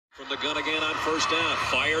From the gun again on first down.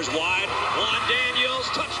 Fires wide. Juan Daniels,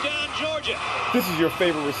 touchdown, Georgia. This is your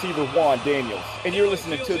favorite receiver, Juan Daniels, and you're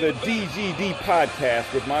listening to the DGD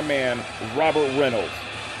podcast with my man, Robert Reynolds.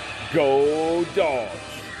 Go Dogs.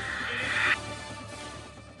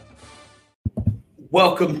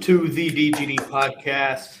 Welcome to the DGD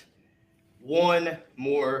podcast. One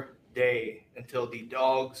more day until the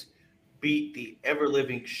Dogs beat the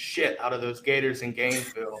ever-living shit out of those Gators in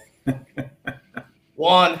Gainesville.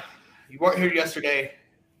 Juan, you weren't here yesterday.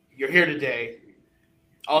 You're here today.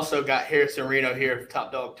 Also got Harrison Reno here of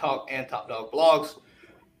Top Dog Talk and Top Dog Blogs.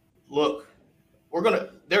 Look,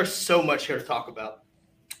 there's so much here to talk about.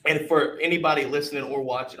 And for anybody listening or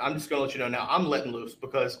watching, I'm just going to let you know now, I'm letting loose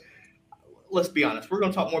because let's be honest, we're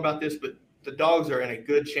going to talk more about this, but the Dogs are in a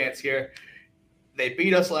good chance here. They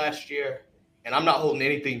beat us last year, and I'm not holding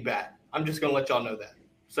anything back. I'm just going to let y'all know that.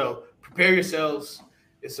 So prepare yourselves.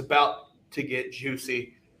 It's about to get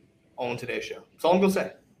juicy on today's show. That's all I'm going to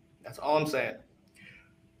say. That's all I'm saying.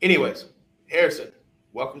 Anyways, Harrison,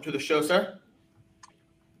 welcome to the show, sir.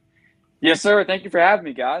 Yes, sir. Thank you for having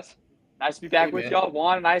me, guys. Nice to be back with man. y'all.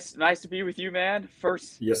 Juan, nice to be with you, man.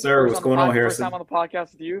 Yes, sir. What's going on, Harrison? First time on the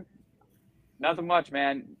podcast with you. Nothing much,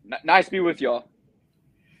 man. Nice to be with y'all.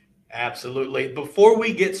 Absolutely. Before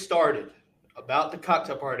we get started about the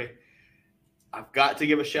cocktail party, I've got to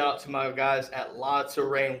give a shout out to my guys at La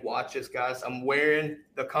Terrain Watches, guys. I'm wearing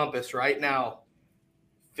the Compass right now.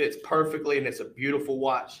 Fits perfectly, and it's a beautiful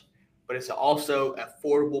watch, but it's also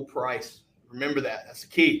affordable price. Remember that. That's the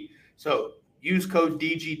key. So use code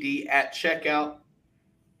DGD at checkout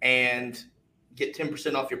and get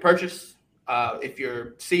 10% off your purchase. If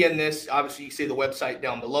you're seeing this, obviously you see the website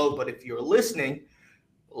down below, but if you're listening,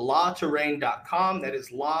 laterrain.com, that is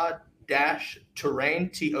la-terrain,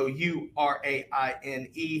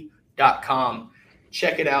 TOURAINE.com.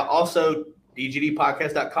 Check it out. Also,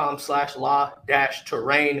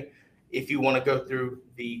 dgdpodcast.com/la-terrain if you want to go through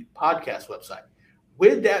the podcast website.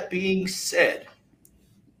 With that being said,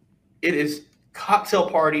 it is cocktail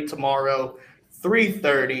party tomorrow,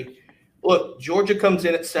 3:30. Look, Georgia comes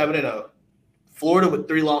in at 7-0. Florida with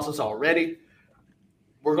 3 losses already.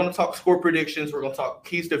 We're going to talk score predictions. We're going to talk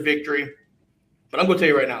keys to victory. But I'm going to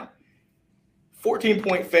tell you right now,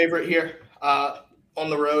 14-point favorite here on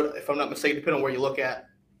the road, if I'm not mistaken, depending on where you look at.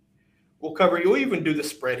 We'll even do the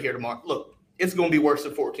spread here tomorrow. Look, it's going to be worse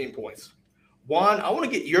than 14 points. Juan, I want to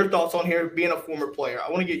get your thoughts on here, being a former player. I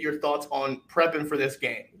want to get your thoughts on prepping for this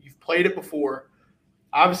game. You've played it before.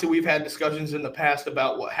 Obviously, we've had discussions in the past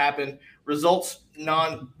about what happened. Results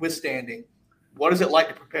notwithstanding, what is it like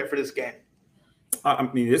to prepare for this game? I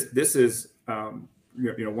mean, this is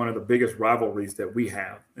one of the biggest rivalries that we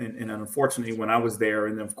have, and unfortunately, when I was there,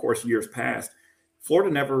 and then of course years past,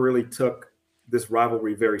 Florida never really took this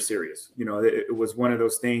rivalry very serious. It was one of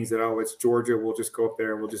those things that it's Georgia. We'll just go up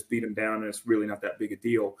there and we'll just beat them down, and it's really not that big a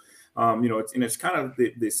deal. It's kind of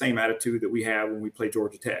the same attitude that we have when we play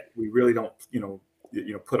Georgia Tech. We really don't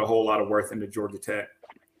put a whole lot of worth into Georgia Tech.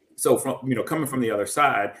 So from coming from the other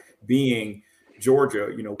side, being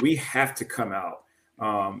Georgia, we have to come out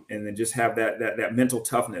and then just have that mental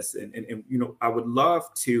toughness. And I would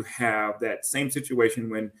love to have that same situation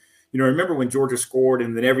when, remember when Georgia scored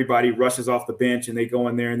and then everybody rushes off the bench and they go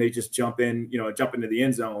in there and they just jump into the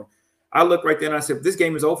end zone. I looked right there and I said, this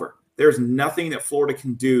game is over. There's nothing that Florida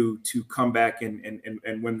can do to come back and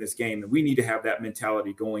win this game. And we need to have that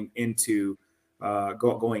mentality going into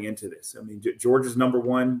this. I mean, Georgia's number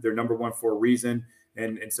one. They're number one for a reason.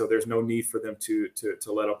 And so there's no need for them to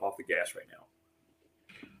let up off the gas right now.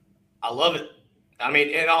 I love it. I mean,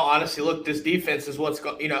 in all honesty, look, this defense is what's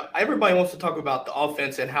going. Everybody wants to talk about the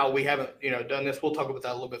offense and how we haven't, done this. We'll talk about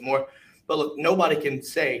that a little bit more. But look, nobody can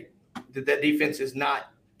say that defense is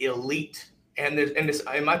not elite. And this,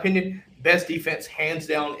 in my opinion, best defense hands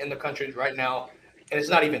down in the country right now, and it's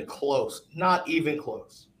not even close. Not even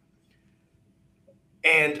close.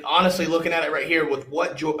 And honestly, looking at it right here with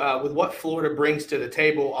what Florida brings to the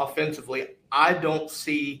table offensively, I don't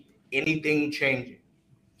see anything changing.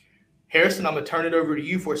 Harrison, I'm going to turn it over to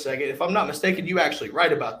you for a second. If I'm not mistaken, you actually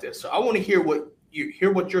write about this. So I want to hear what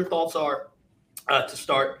your thoughts are to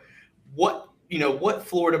start. What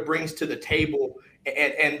Florida brings to the table,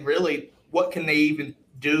 and really what can they even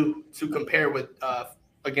do to compare with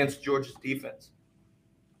against Georgia's defense?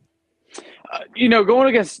 Going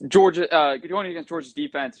against Georgia's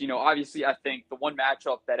defense, obviously I think the one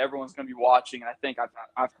matchup that everyone's going to be watching, and I think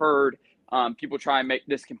I've heard people try and make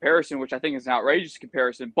this comparison, which I think is an outrageous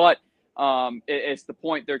comparison, but it's the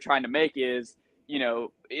point they're trying to make is, in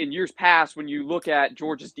years past, when you look at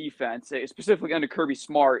Georgia's defense, specifically under Kirby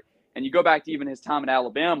Smart, and you go back to even his time in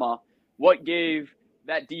Alabama, what gave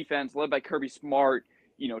that defense led by Kirby Smart,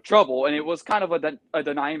 trouble. And it was kind of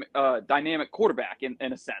a dynamic quarterback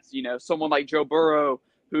in a sense, someone like Joe Burrow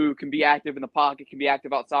who can be active in the pocket, can be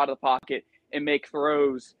active outside of the pocket and make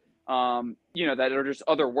throws, that are just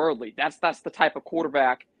otherworldly. That's the type of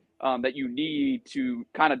quarterback that you need to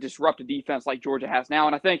kind of disrupt a defense like Georgia has now.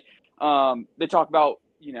 And I think they talk about,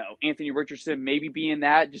 Anthony Richardson maybe being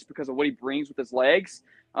that just because of what he brings with his legs.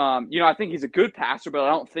 I think he's a good passer, but I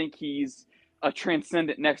don't think he's a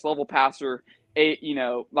transcendent next level passer,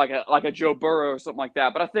 like a Joe Burrow or something like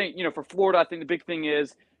that. But I think, for Florida, I think the big thing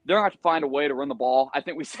is they're going to have to find a way to run the ball. I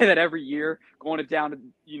think we say that every year going down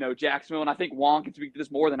to, Jacksonville. And I think Juan can speak to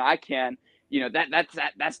this more than I can.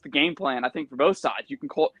 That's the game plan, I think, for both sides. You can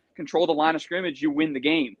control the line of scrimmage, you win the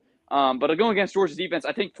game. But going against Georgia's defense,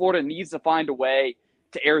 I think Florida needs to find a way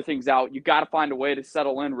to air things out. You got to find a way to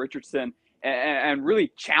settle in Richardson and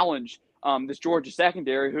really challenge this Georgia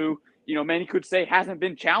secondary who, many could say hasn't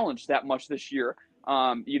been challenged that much this year.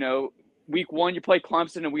 Week one, you play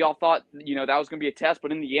Clemson, and we all thought, that was going to be a test.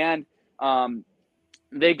 But in the end,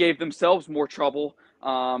 they gave themselves more trouble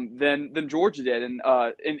than Georgia did in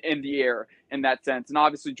the air in that sense. And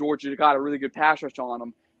obviously, Georgia got a really good pass rush on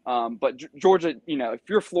them. But Georgia, if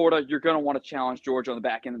you're Florida, you're going to want to challenge Georgia on the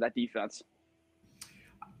back end of that defense.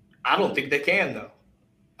 I don't think they can, though.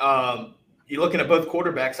 You're looking at both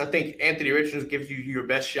quarterbacks. I think Anthony Richardson gives you your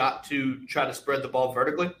best shot to try to spread the ball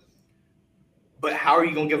vertically. But how are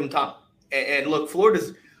you going to give them time? And look,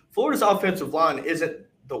 Florida's offensive line isn't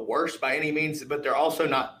the worst by any means, but they're also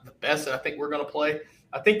not the best that I think we're going to play.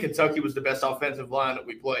 I think Kentucky was the best offensive line that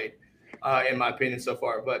we played, in my opinion, so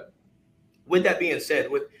far. But with that being said,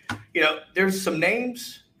 there's some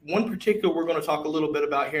names. One particular we're going to talk a little bit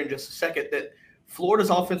about here in just a second that Florida's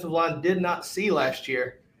offensive line did not see last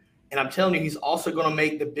year. And I'm telling you, he's also going to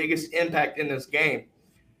make the biggest impact in this game.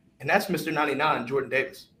 And that's Mr. 99, Jordan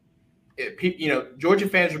Davis. Georgia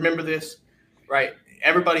fans remember this, right?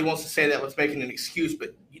 Everybody wants to say that was making an excuse,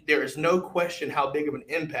 but there is no question how big of an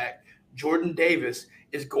impact Jordan Davis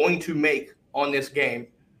is going to make on this game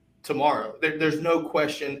tomorrow. There's no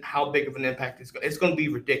question how big of an impact it's going to be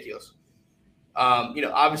ridiculous.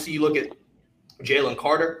 Obviously you look at Jalen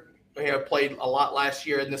Carter, played a lot last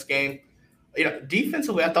year in this game.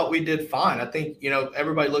 Defensively, I thought we did fine. I think,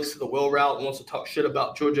 everybody looks to the wheel route and wants to talk shit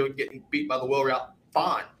about Georgia getting beat by the wheel route.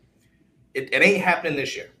 Fine. It ain't happening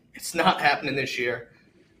this year. It's not happening this year.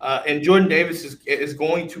 And Jordan Davis is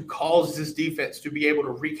going to cause this defense to be able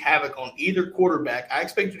to wreak havoc on either quarterback. I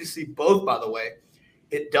expect you to see both, by the way.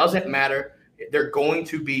 It doesn't matter. They're going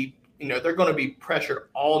to be, they're going to be pressured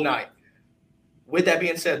all night. With that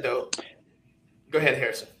being said, though, go ahead,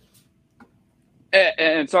 Harrison.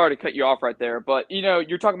 And sorry to cut you off right there, but,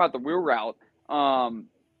 you're talking about the wheel route.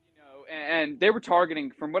 And they were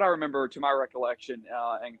targeting, from what I remember to my recollection,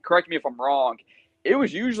 and correct me if I'm wrong, it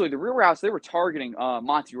was usually the wheel routes they were targeting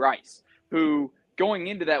Monty Rice, who going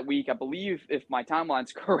into that week, I believe if my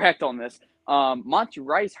timeline's correct on this, Monty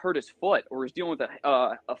Rice hurt his foot or was dealing with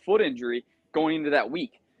a foot injury going into that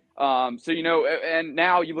week. And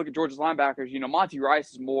now you look at Georgia's linebackers, Monty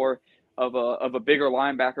Rice is more of a bigger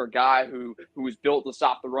linebacker guy who was built to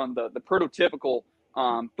stop the run, the prototypical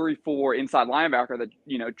 3-4 inside linebacker that,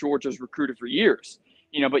 Georgia's recruited for years,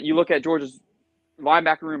 but you look at Georgia's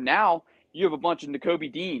linebacker room now, you have a bunch of Nakobe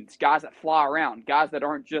Deans, guys that fly around, guys that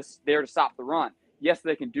aren't just there to stop the run. Yes,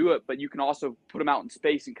 they can do it, but you can also put them out in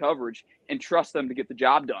space and coverage and trust them to get the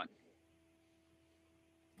job done.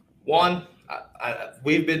 Juan,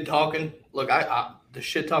 we've been talking. Look, the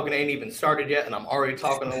shit talking ain't even started yet, and I'm already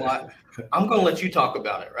talking a lot. I'm going to let you talk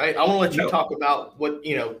about it, right? I want to let you talk about what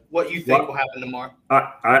you think will happen tomorrow.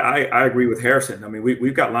 I agree with Harrison. I mean,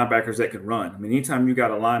 we've got linebackers that can run. I mean, anytime you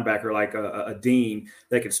got a linebacker like a Dean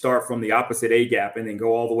that can start from the opposite A gap and then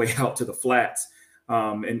go all the way out to the flats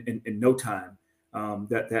in no time,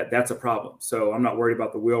 that's a problem. So I'm not worried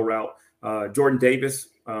about the wheel route. Jordan Davis,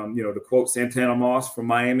 to quote Santana Moss from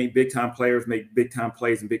Miami, big time players make big time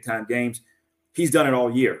plays in big time games. He's done it all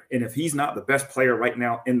year. And if he's not the best player right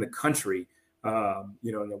now in the country,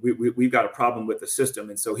 we've got a problem with the system.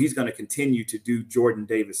 And so he's going to continue to do Jordan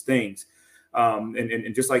Davis things.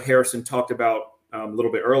 And just like Harrison talked about a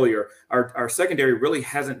little bit earlier, our secondary really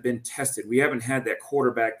hasn't been tested. We haven't had that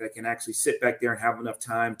quarterback that can actually sit back there and have enough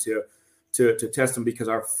time to test them because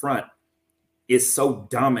our front is so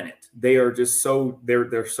dominant. They are just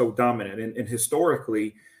they're so dominant. And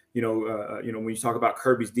historically, when you talk about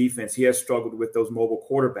Kirby's defense, he has struggled with those mobile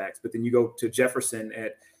quarterbacks. But then you go to Jefferson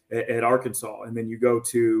at Arkansas, and then you go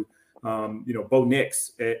to Bo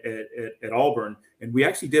Nix at Auburn, and we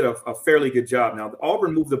actually did a fairly good job. Now,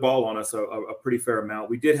 Auburn moved the ball on us a pretty fair amount.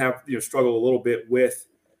 We did have struggle a little bit with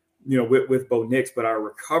Bo Nix, but our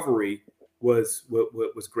recovery was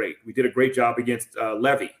great. We did a great job against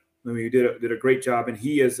Levy. I mean, we did a great job, and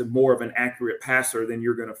he is more of an accurate passer than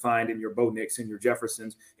you're going to find in your Bo Nix and your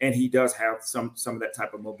Jeffersons, and he does have some of that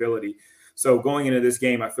type of mobility. So going into this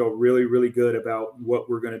game, I feel really, really good about what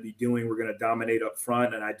we're going to be doing. We're going to dominate up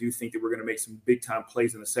front, and I do think that we're going to make some big-time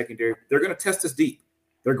plays in the secondary. They're going to test us deep.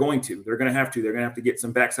 They're going to. They're going to have to. They're going to have to get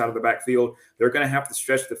some backs out of the backfield. They're going to have to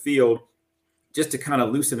stretch the field just to kind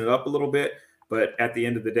of loosen it up a little bit. But at the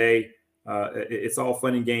end of the day, it's all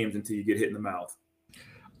fun and games until you get hit in the mouth.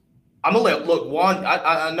 I'm gonna look, Juan.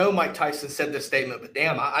 I know Mike Tyson said this statement, but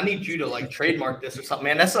damn, I need you to trademark this or something,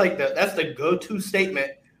 man. That's the go-to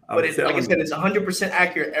statement. But it's like I said, it's 100%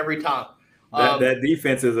 accurate every time. That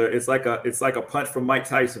defense is like a punch from Mike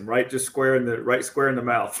Tyson, right? Just square in the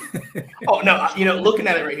mouth. Oh no, looking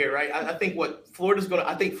at it right here, right? I think Florida's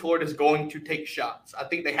going to take shots. I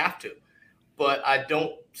think they have to, but I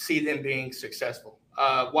don't see them being successful.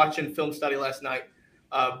 Watching film study last night,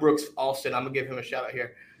 Brooks Alston, I'm gonna give him a shout out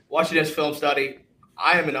here. Watching this film study,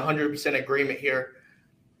 I am in 100% agreement here.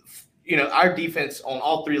 Our defense on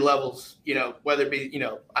all three levels, whether it be,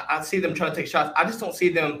 I see them trying to take shots. I just don't see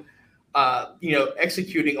them,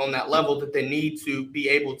 executing on that level that they need to be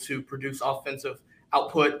able to produce offensive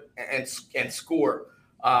output and score.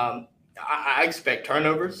 I expect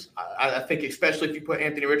turnovers. I think especially if you put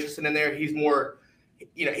Anthony Richardson in there, he's more,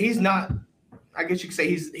 he's not, I guess you could say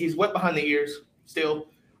he's wet behind the ears still.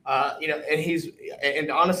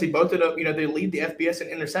 And honestly, both of them, they lead the FBS in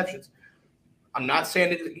interceptions. I'm not saying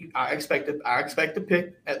that I expect to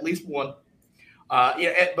pick at least one,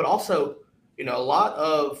 but also, a lot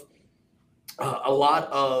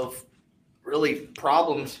of really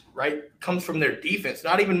problems, right, comes from their defense.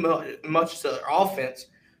 Not even much to their offense,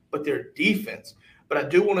 but their defense. But I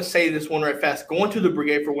do want to say this one right fast. Going to the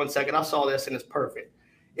brigade for 1 second, I saw this and it's perfect.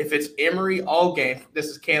 If it's Emory all game, this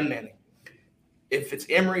is Cam Manning. If it's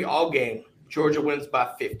Emory all game, Georgia wins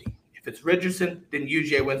by 50. If it's Richardson, then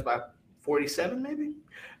UGA wins by 47 maybe.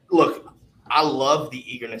 Look, I love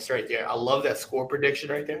the eagerness right there. I love that score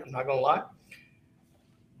prediction right there. I'm not going to lie.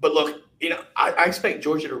 But look, I expect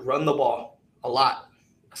Georgia to run the ball a lot,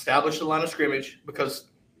 establish the line of scrimmage, because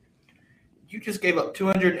you just gave up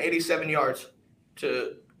 287 yards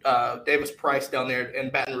to Davis Price down there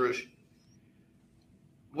in Baton Rouge.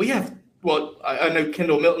 I know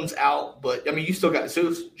Kendall Milton's out, but, you still got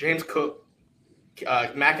Zeus, James Cook,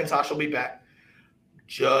 McIntosh will be back.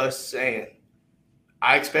 Just saying.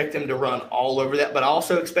 I expect them to run all over that, but I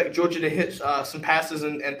also expect Georgia to hit some passes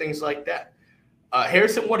and things like that.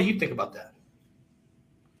 Harrison, what do you think about that?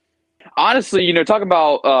 Honestly, talk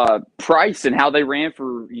about Price and how they ran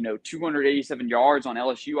for, 287 yards on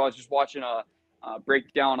LSU. I was just watching a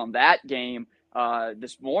breakdown on that game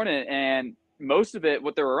this morning, and most of it,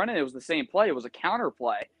 what they were running, it was the same play. It was a counter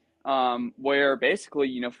play where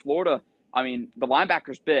basically, Florida, the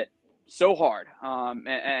linebackers bit so hard,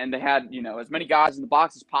 and they had as many guys in the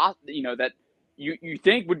box as possible, that you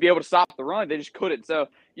think would be able to stop the run. They just couldn't. So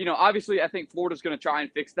obviously I think Florida's going to try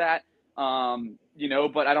and fix that,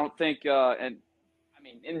 but I don't think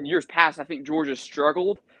in years past I think Georgia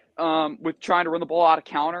struggled with trying to run the ball out of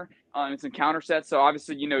counter and some counter sets. So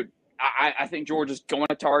obviously I think Georgia's going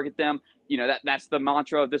to target them. That's the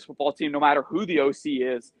mantra of this football team. No matter who the OC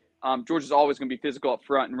is, Georgia's always going to be physical up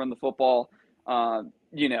front and run the football.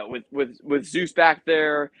 With Zeus back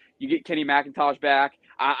there, you get Kenny McIntosh back.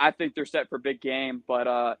 I think they're set for a big game,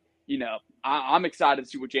 but I'm excited to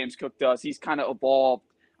see what James Cook does. He's kind of evolved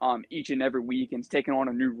each and every week and is taking on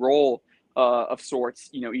a new role of sorts,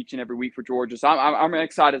 each and every week for Georgia. So I'm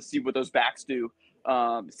excited to see what those backs do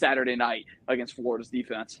Saturday night against Florida's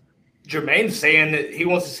defense. Jermaine's saying that he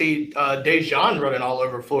wants to see Dejan running all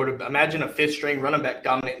over Florida. Imagine a fifth-string running back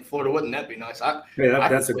dominating Florida. Wouldn't that be nice?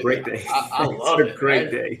 That's a great day. I love it. That's a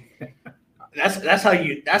great day. That's how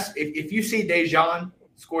you – if you see Dejan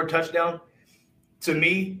score a touchdown, to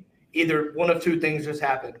me, either one of two things just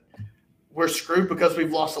happened. We're screwed because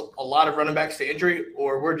we've lost a lot of running backs to injury,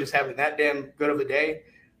 or we're just having that damn good of a day.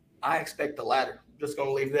 I expect the latter. I'm just going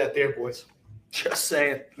to leave that there, boys. Just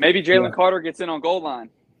saying. Maybe Jalen Carter gets in on goal line.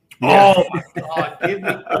 Yeah. Oh my God! Give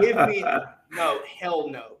me no, hell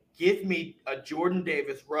no. Give me a Jordan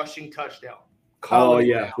Davis rushing touchdown.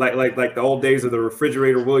 Like the old days of the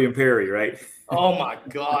refrigerator William Perry, right? Oh my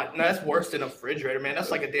God, no, that's worse than a refrigerator, man.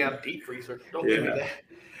 That's like a damn deep freezer. Don't give me that.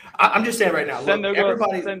 I'm just saying right now. Send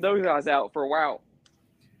those guys out for a while.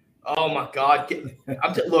 Oh my God!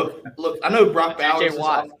 Look. I know Brock Bowers.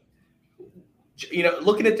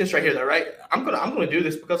 looking at this right here, though, right? I'm gonna do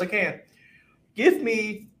this because I can. Give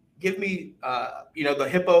me, the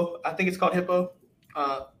Hippo. I think it's called Hippo.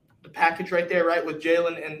 The package right there, right, with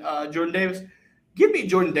Jalen and Jordan Davis. Give me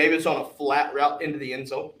Jordan Davis on a flat route into the end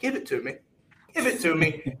zone. Give it to me. And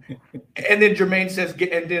then Jermaine says,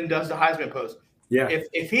 and then does the Heisman pose. Yeah.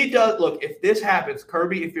 If he does, look, if this happens,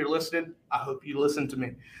 Kirby, if you're listening, I hope you listen to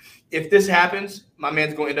me. If this happens, my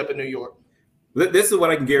man's going to end up in New York. This is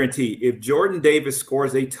what I can guarantee. If Jordan Davis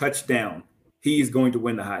scores a touchdown, he is going to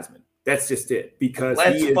win the Heisman. That's just it. Because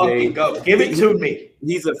let's fucking go. Give it to me.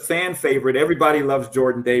 He's a fan favorite. Everybody loves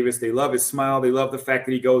Jordan Davis. They love his smile. They love the fact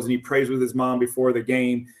that he goes and he prays with his mom before the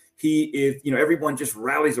game. He is, everyone just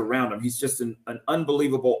rallies around him. He's just an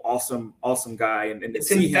unbelievable, awesome guy. And to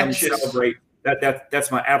see him celebrate,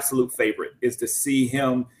 that's my absolute favorite, is to see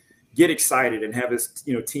him get excited and have his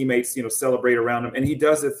teammates celebrate around him. And he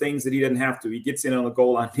does the things that he doesn't have to. He gets in on the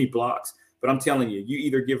goal line and he blocks. But I'm telling you, you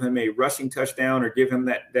either give him a rushing touchdown or give him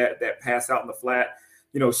that pass out in the flat.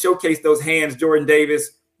 Showcase those hands, Jordan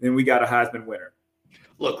Davis, then we got a Heisman winner.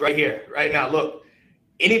 Look right here, right now. Look,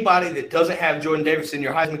 anybody that doesn't have Jordan Davis in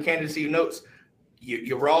your Heisman candidacy notes,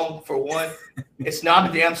 you're wrong. For one, it's not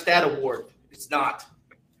a damn stat award. It's not.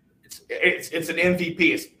 It's an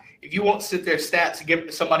MVP. If you want to sit there stats and give it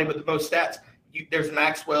to somebody with the most stats, there's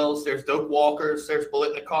Maxwell's, there's Doak Walker's, there's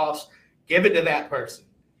Bolitnikov's. Give it to that person.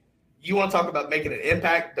 You want to talk about making an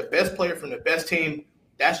impact, the best player from the best team,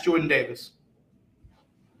 that's Jordan Davis.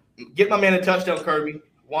 Get my man a touchdown, Kirby.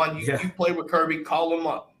 Juan, you play with Kirby, call him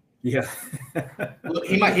up. Yeah. Look,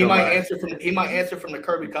 he might answer from the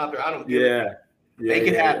Kirby copter. I don't give it. Make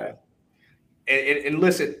it happen. And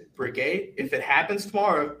listen, Brigade, if it happens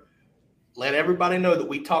tomorrow, let everybody know that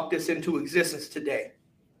we talked this into existence today.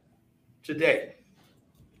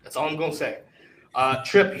 That's all I'm going to say.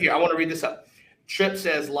 Trip here, I want to read this up. Tripp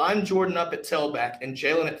says, line Jordan up at tailback and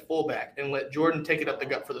Jalen at fullback and let Jordan take it up the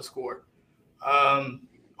gut for the score.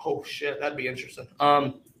 Oh, shit, that'd be interesting.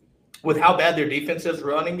 With how bad their defense is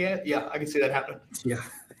running it, yeah, I can see that happening. Yeah.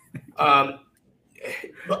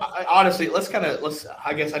 But honestly,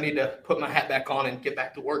 I guess I need to put my hat back on and get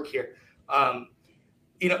back to work here. What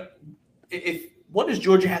does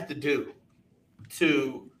Georgia have to do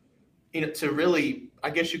to really, I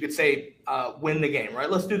guess you could say, win the game, right?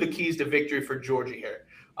 Let's do the keys to victory for Georgia here.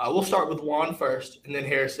 We'll start with Juan first, and then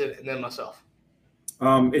Harrison, and then myself.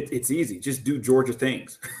 It's easy. Just do Georgia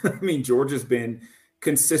things. I mean, Georgia's been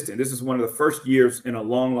consistent. This is one of the first years in a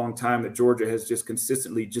long, long time that Georgia has just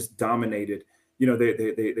consistently just dominated.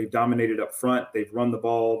 They've dominated up front. They've run the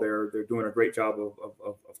ball. They're doing a great job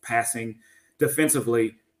of passing.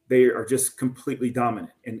 Defensively, they are just completely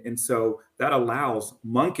dominant. And so that allows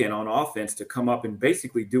Monken on offense to come up and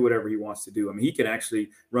basically do whatever he wants to do. I mean, he can actually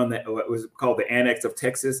run what was called the Annex of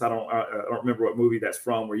Texas. I don't remember what movie that's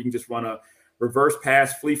from, where you can just run a reverse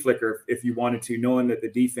pass flea flicker if you wanted to, knowing that the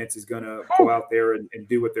defense is going to go out there and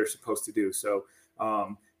do what they're supposed to do. So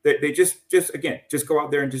they just go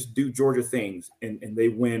out there and just do Georgia things, and they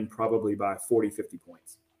win probably by 40, 50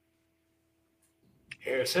 points.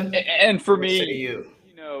 Harrison? And for me,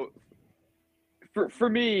 for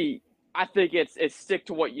me, I think it's stick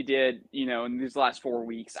to what you did, in these last 4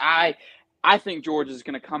 weeks. I think Georgia's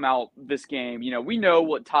going to come out this game. We know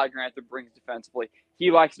what Todd Grantham brings defensively. He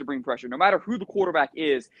likes to bring pressure. No matter who the quarterback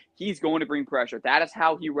is, he's going to bring pressure. That is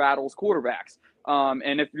how he rattles quarterbacks.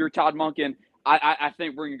 And if you're Todd Monken, I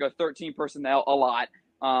think we're going to go 13 personnel a lot.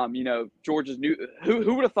 Georgia's new.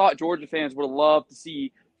 Who would have thought Georgia fans would have loved to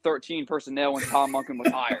see 13 personnel when Todd Monken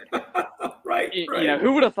was hired? Right.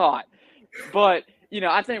 Who would have thought? But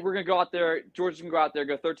I think we're going to go out there. Georgia's going to go out there,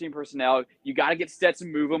 go 13 personnel. You got to get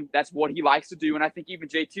Stetson, move him. That's what he likes to do. And I think even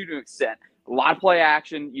J2 to an extent. A lot of play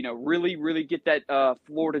action, really, really get that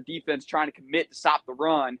Florida defense trying to commit to stop the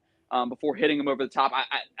run before hitting them over the top.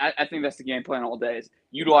 I think that's the game plan all day, is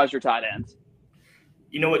utilize your tight ends.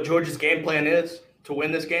 You know what Georgia's game plan is to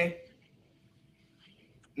win this game?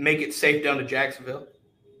 Make it safe down to Jacksonville.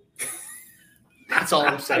 That's all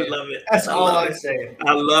I'm saying. I love it. That's all I'm saying.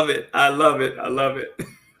 I love it.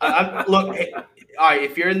 Look, hey, all right,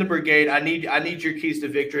 if you're in the brigade, I need your keys to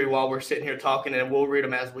victory while we're sitting here talking, and we'll read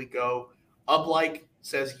them as we go. Uplike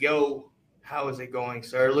says, yo, how is it going,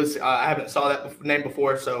 sir? Listen, I haven't saw that name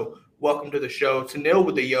before, so welcome to the show. Tanil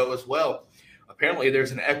with the yo as well. Apparently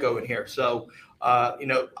there's an echo in here, so,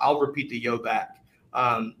 I'll repeat the yo back.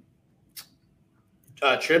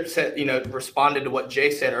 Tripp said, responded to what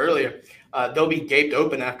Jay said earlier. They'll be gaped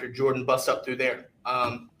open after Jordan busts up through there.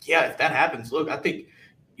 If that happens, look, I think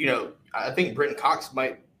Brenton Cox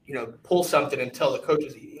might, pull something and tell the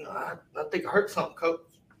coaches, I think I heard something, coach.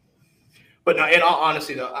 But no, in all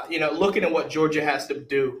honesty, though, looking at what Georgia has to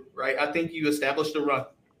do, right? I think you established the run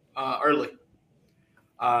early.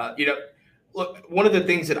 Look, one of the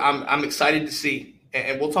things that I'm excited to see,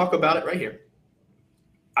 and we'll talk about it right here.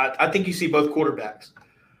 I think you see both quarterbacks,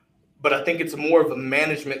 but I think it's more of a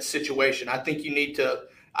management situation. I think you need to.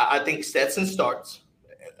 I think Stetson starts,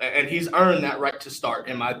 and he's earned that right to start,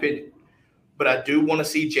 in my opinion. But I do want to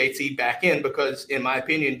see JT back in because, in my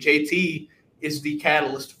opinion, JT is the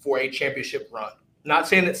catalyst for a championship run. Not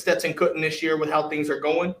saying that Stetson couldn't this year with how things are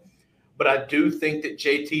going, but I do think that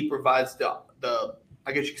JT provides the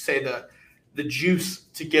I guess you could say the juice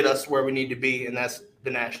to get us where we need to be, and that's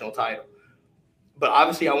the national title. But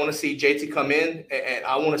obviously, I want to see JT come in, and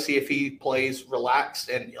I want to see if he plays relaxed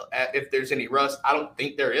and if there's any rust. I don't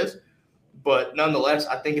think there is. But nonetheless,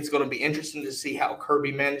 I think it's going to be interesting to see how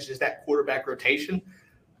Kirby manages that quarterback rotation.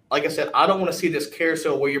 Like I said, I don't want to see this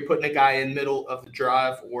carousel where you're putting a guy in middle of the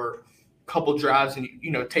drive or a couple drives and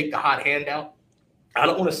take the hot hand out. I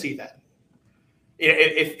don't want to see that.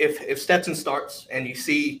 If Stetson starts and you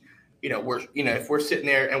see, if we're sitting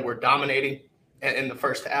there and we're dominating in the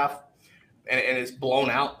first half and it's blown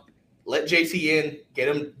out, let JT in,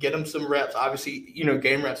 get him some reps. Obviously,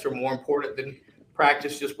 game reps are more important than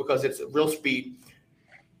practice just because it's real speed.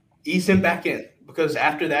 Ease him back in because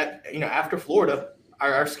after that, after Florida,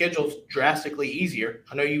 our schedule's drastically easier.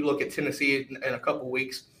 I know you look at Tennessee in a couple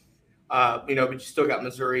weeks, but you still got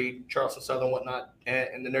Missouri, Charleston Southern, whatnot,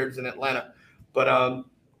 and the Nerds in Atlanta. But,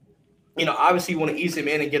 obviously you want to ease him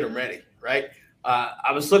in and get him ready, right?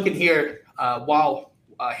 I was looking here while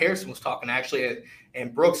Harrison was talking, actually,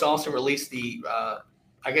 and Brooks also released the,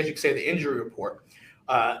 I guess you could say, the injury report.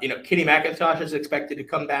 Kenny McIntosh is expected to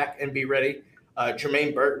come back and be ready.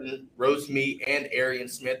 Jermaine Burton, Rosemead, and Arian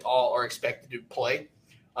Smith all are expected to play.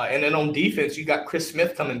 And then on defense, you got Chris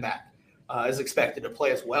Smith coming back, is expected to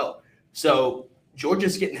play as well. So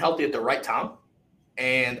Georgia's getting healthy at the right time.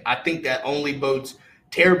 And I think that only bodes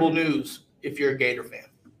terrible news if you're a Gator fan.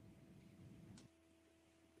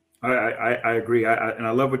 I agree. And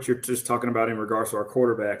I love what you're just talking about in regards to our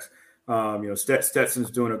quarterbacks. Stetson's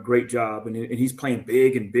doing a great job, and he's playing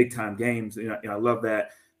big and big-time games. I love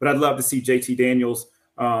that. But I'd love to see JT Daniels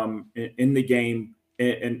in the game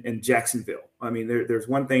in Jacksonville. I mean, there's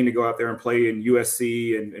one thing to go out there and play in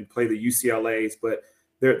USC and play the UCLAs, but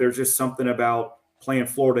there's just something about playing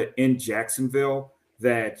Florida in Jacksonville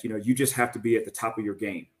that, you just have to be at the top of your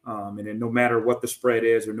game. And then no matter what the spread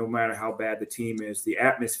is or no matter how bad the team is, the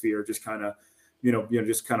atmosphere just kind of,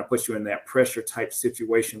 just kind of puts you in that pressure type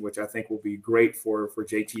situation, which I think will be great for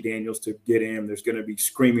JT Daniels to get in. There's going to be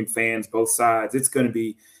screaming fans, both sides. It's going to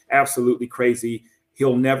be absolutely crazy.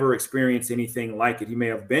 He'll never experience anything like it. He may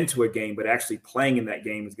have been to a game, but actually playing in that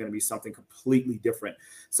game is going to be something completely different.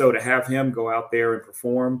 So to have him go out there and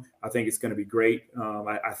perform, I think it's going to be great.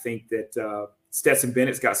 I think that Stetson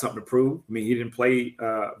Bennett's got something to prove. I mean, he didn't play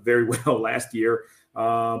very well last year,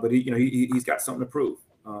 but he's got something to prove.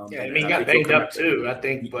 He got banged up too, I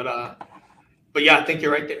think. But yeah, I think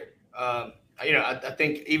you're right there. I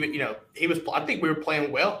think even he was. I think we were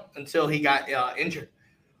playing well until he got injured,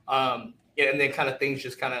 and then kind of things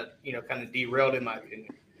just kind of derailed, in my opinion.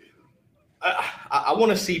 I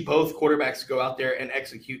want to see both quarterbacks go out there and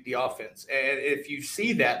execute the offense, and if you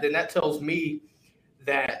see that, then that tells me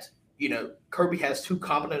that Kirby has two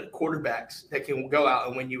competent quarterbacks that can go out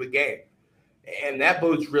and win you a game. And that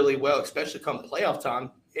bodes really well, especially come playoff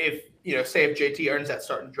time. If, say if JT earns that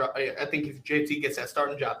starting job, I think if JT gets that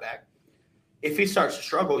starting job back, if he starts to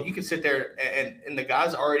struggle, you can sit there and the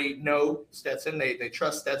guys already know Stetson. They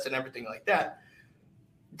trust Stetson, everything like that.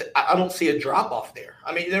 I don't see a drop off there.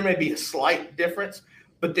 I mean, there may be a slight difference,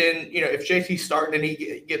 but then, if JT's starting and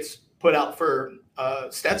he gets put out for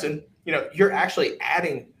Stetson, you're actually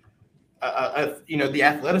adding the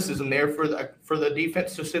athleticism there for the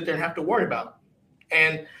defense to sit there and have to worry about.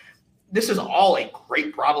 And this is all a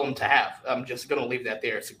great problem to have. I'm just going to leave that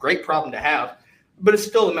there. It's a great problem to have, but it's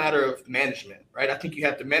still a matter of management, right? I think you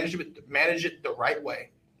have to manage it the right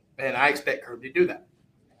way, and I expect Kirby to do that.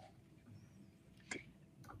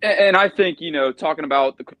 And I think, talking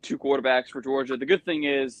about the two quarterbacks for Georgia, the good thing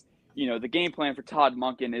is, the game plan for Todd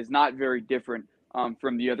Monken is not very different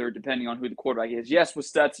from the other, depending on who the quarterback is. Yes, with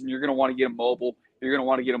Stetson, you're going to want to get him mobile. You're going to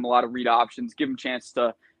want to get him a lot of read options, give him a chance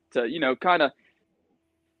to kind of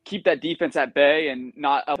keep that defense at bay and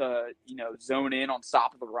not zone in on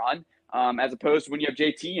stop of the run. As opposed to when you have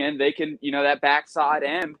JT in, they can, that backside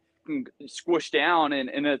end can squish down in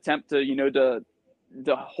an attempt to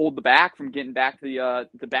hold the back from getting back to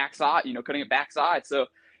the backside, cutting it backside. So,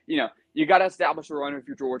 you got to establish a run if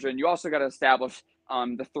you're Georgia, and you also got to establish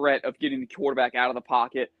the threat of getting the quarterback out of the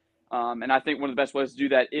pocket. And I think one of the best ways to do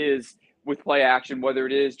that is with play action, whether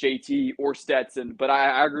it is JT or Stetson. But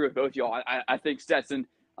I agree with both of y'all. I think Stetson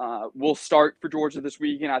will start for Georgia this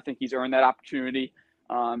week, and I think he's earned that opportunity.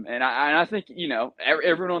 And I think,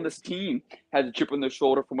 everyone on this team has a chip on their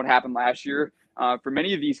shoulder from what happened last year. For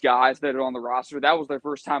many of these guys that are on the roster, that was their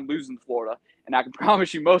first time losing to Florida. And I can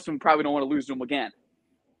promise you most of them probably don't want to lose to them again.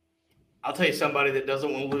 I'll tell you somebody that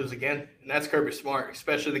doesn't want to lose again, and that's Kirby Smart,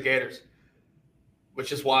 especially the Gators,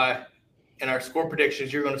 which is why in our score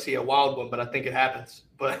predictions you're going to see a wild one, but I think it happens.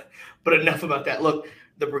 But enough about that. Look,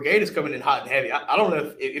 the Brigade is coming in hot and heavy. I don't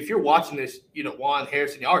know if you're watching this, Juan,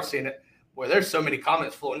 Harrison, y'all are seeing it, where there's so many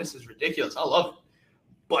comments flowing. This is ridiculous. I love it.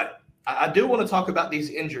 But I do want to talk about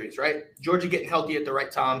these injuries, right? Georgia getting healthy at the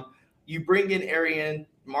right time. You bring in Arian,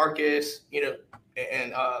 Marcus,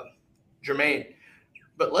 and Jermaine.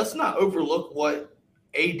 But let's not overlook what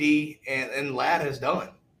AD and Ladd has done,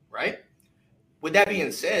 right? With that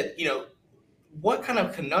being said, what kind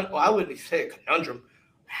of conundrum? Well, I wouldn't say a conundrum.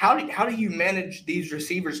 How do you manage these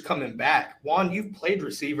receivers coming back? Juan, you've played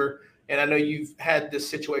receiver, and I know you've had this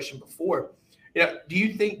situation before. Do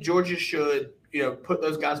you think Georgia should put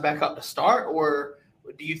those guys back up to start, or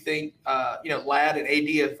do you think Ladd and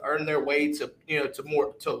AD have earned their way to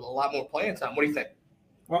a lot more playing time? What do you think?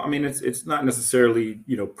 Well, I mean, it's not necessarily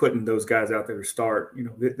putting those guys out there to start.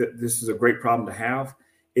 This is a great problem to have.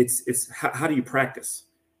 It's how do you practice,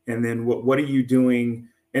 and then what are you doing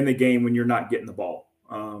in the game when you're not getting the ball?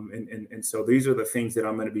 And so these are the things that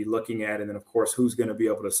I'm going to be looking at, and then of course who's going to be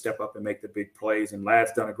able to step up and make the big plays. And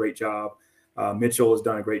Ladd's done a great job. Mitchell has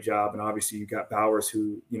done a great job, and obviously you got Bowers,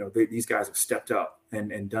 who these guys have stepped up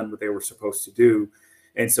and done what they were supposed to do.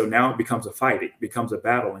 And so now it becomes a fight. It becomes a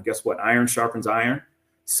battle. And guess what? Iron sharpens iron.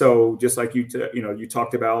 So just like you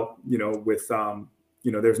talked about, with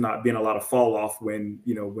there's not been a lot of fall off when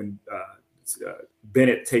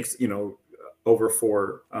Bennett takes over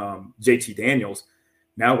for JT Daniels.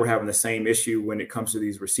 Now we're having the same issue when it comes to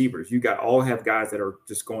these receivers. You all have guys that are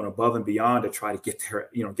just going above and beyond to try to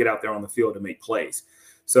get out there on the field to make plays.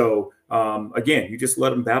 So again, you just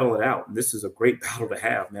let them battle it out. And this is a great battle to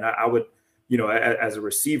have, man. I would, as a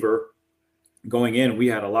receiver going in, we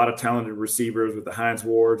had a lot of talented receivers with the Hines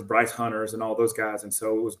Wards, Bryce Hunters, and all those guys. And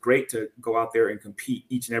so it was great to go out there and compete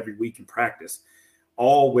each and every week in practice,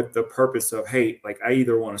 all with the purpose of, hey, like I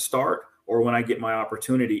either want to start or when I get my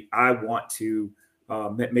opportunity, I want to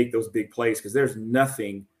make those big plays, because there's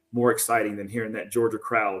nothing more exciting than hearing that Georgia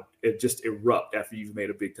crowd just erupt after you've made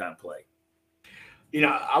a big time play.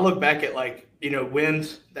 I look back at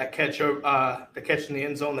wins, that catch in the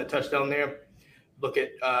end zone, that touchdown there. Look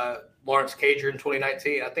at Lawrence Cager in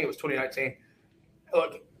 2019. I think it was 2019.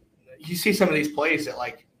 Look, you see some of these plays that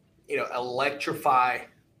electrify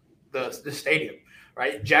the stadium,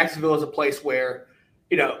 right? Jacksonville is a place where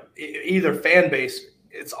either fan base,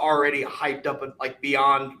 it's already hyped up and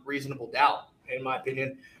beyond reasonable doubt, in my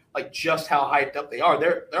opinion. Just how hyped up they are.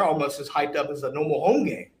 They're almost as hyped up as a normal home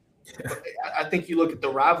game. I think you look at the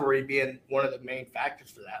rivalry being one of the main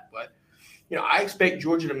factors for that. But I expect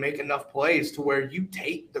Georgia to make enough plays to where you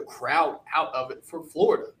take the crowd out of it for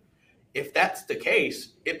Florida. If that's the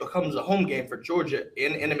case, it becomes a home game for Georgia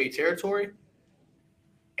in enemy territory,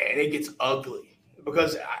 and it gets ugly.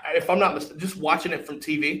 Because if I'm not mistaken, just watching it from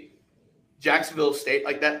TV, Jacksonville State,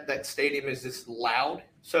 that stadium is just loud.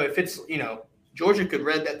 So if it's, Georgia could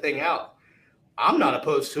red that thing out. I'm not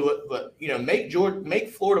opposed to it, but, make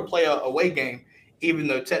Florida play a away game, even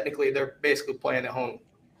though technically they're basically playing at home.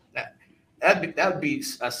 That would be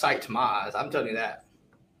a sight to my eyes. I'm telling you that.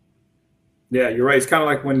 Yeah, you're right. It's kind of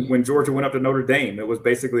like when Georgia went up to Notre Dame. It was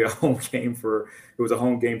basically a home game for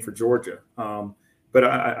Georgia. But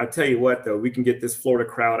I tell you what, though, we can get this Florida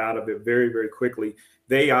crowd out of it very, very quickly.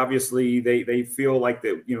 They obviously they feel like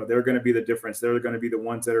that they're going to be the difference. They're going to be the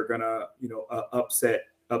ones that are going to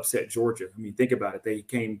upset Georgia. I mean, think about it. They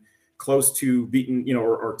came close to beating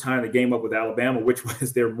or tying the game up with Alabama, which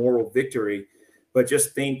was their moral victory. But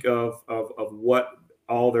just think of what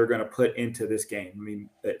all they're going to put into this game. I mean,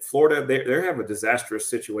 at Florida, they have a disastrous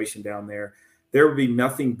situation down there. There would be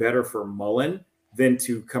nothing better for Mullen than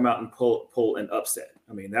to come out and pull an upset.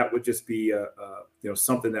 I mean, that would just be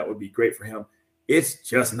something that would be great for him. It's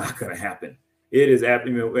just not going to happen. It is,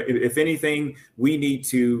 if anything, we need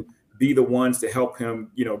to be the ones to help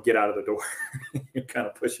him, get out of the door, kind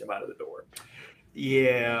of push him out of the door.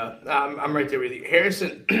 Yeah, I'm right there with you,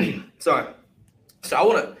 Harrison. Sorry. So I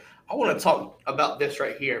want to talk about this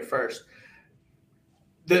right here first.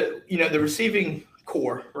 The receiving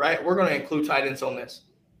core, right? We're going to include tight ends on this.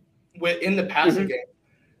 In the passing game,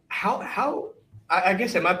 how I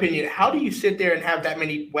guess in my opinion, how do you sit there and have that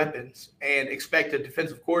many weapons and expect a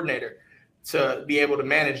defensive coordinator to be able to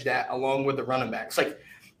manage that along with the running backs? Like,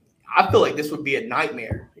 I feel like this would be a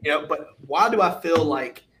nightmare, but why do I feel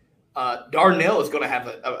like Darnell is going to have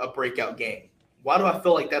a breakout game? Why do I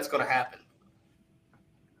feel like that's going to happen?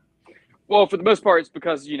 Well, for the most part, it's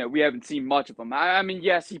because, we haven't seen much of him. I mean,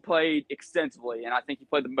 yes, he played extensively, and I think he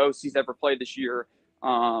played the most he's ever played this year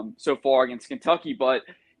so far against Kentucky. But,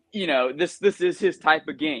 this is his type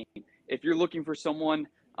of game. If you're looking for someone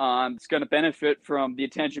that's going to benefit from the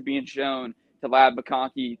attention being shown to Ladd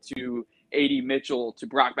McConkey, to A.D. Mitchell, to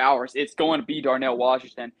Brock Bowers, it's going to be Darnell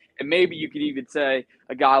Washington. And maybe you could even say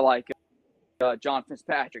a guy like John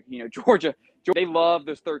Fitzpatrick. Georgia, they love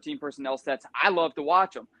those 13 personnel sets. I love to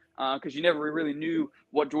watch them because you never really knew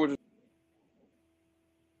what Georgia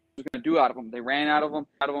was going to do out of them. They ran out of them,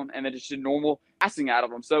 and they just did normal passing out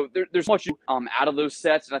of them. So there's much out of those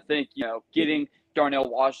sets. And I think, getting Darnell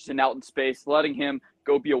Washington out in space, letting him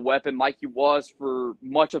go be a weapon like he was for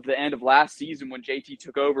much of the end of last season when JT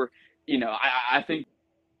took over, I think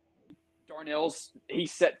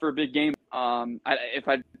he's set for a big game. I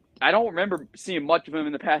don't remember seeing much of him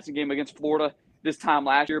in the passing game against Florida this time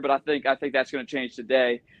last year, but I think that's going to change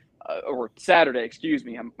today or Saturday. Excuse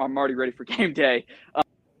me. I'm already ready for game day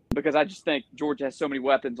because I just think Georgia has so many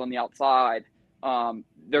weapons on the outside.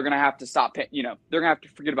 They're going to have to stop. They're going to have to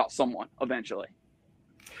forget about someone eventually.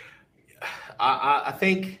 I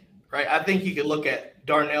think right. I think you could look at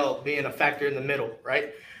Darnell being a factor in the middle,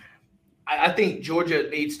 right? I think Georgia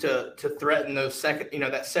needs to threaten those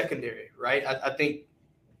that secondary, right?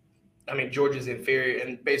 I mean, Georgia's inferior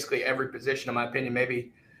in basically every position, in my opinion.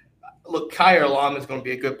 Maybe look, Kyer Lam is going to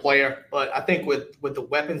be a good player, but I think with the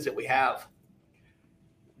weapons that we have,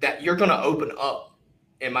 that you're going to open up.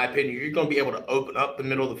 In my opinion, you're going to be able to open up the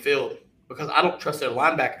middle of the field because I don't trust their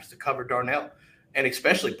linebackers to cover Darnell, and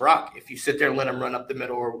especially Brock. If you sit there and let him run up the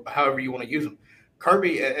middle or however you want to use him,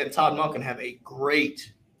 Kirby and Todd Monken have a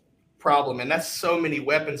great problem, and that's so many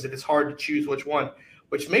weapons that it's hard to choose which one,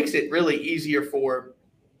 which makes it really easier for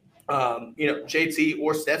JT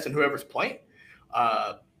or Stetson, whoever's playing.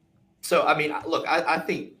 So I mean, look, I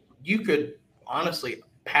think you could honestly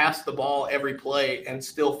pass the ball every play and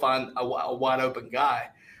still find a wide open guy.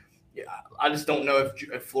 Yeah, I just don't know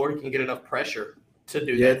if Florida can get enough pressure to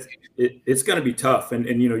do that. It's going to be tough.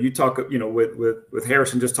 And you talk, with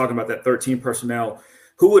Harrison just talking about that 13 personnel.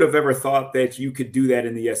 Who would have ever thought that you could do that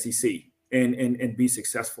in the SEC and be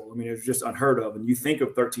successful? I mean, it's just unheard of. And you think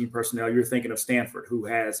of 13 personnel, you're thinking of Stanford, who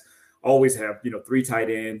always have 3 tight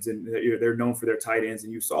ends, and they're known for their tight ends.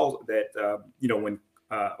 And you saw that when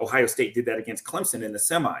Ohio State did that against Clemson in the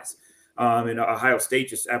semis, and Ohio State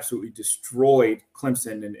just absolutely destroyed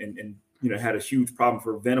Clemson and had a huge problem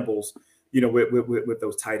for Venables, with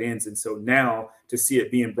those tight ends. And so now to see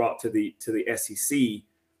it being brought to the SEC,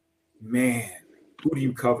 man. Who do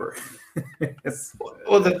you cover?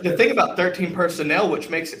 Well, the thing about 13 personnel,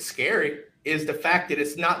 which makes it scary, is the fact that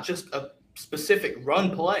it's not just a specific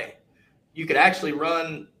run play. You could actually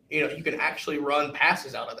run,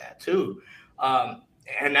 passes out of that too.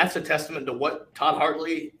 And that's a testament to what Todd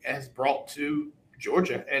Hartley has brought to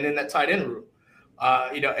Georgia and in that tight end room.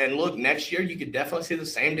 And look, next year you could definitely see the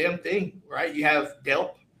same damn thing, right? You have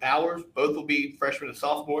Delp, Bowers, both will be freshman and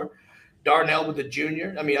sophomore. Darnell with the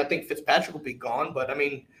junior. I mean, I think Fitzpatrick will be gone, but I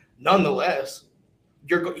mean, nonetheless,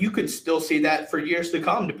 you could still see that for years to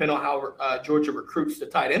come, depending on how Georgia recruits the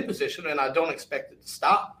tight end position. And I don't expect it to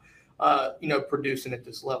stop, producing at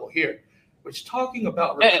this level here. Which, talking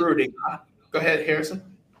about recruiting, go ahead, Harrison.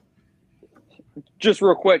 Just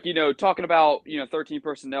real quick, talking about 13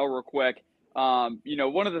 personnel real quick.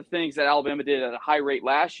 One of the things that Alabama did at a high rate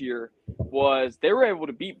last year was they were able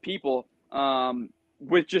to beat people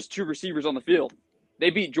with just 2 receivers on the field. They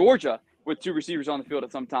beat Georgia with 2 receivers on the field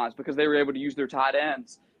at some times because they were able to use their tight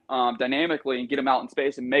ends dynamically and get them out in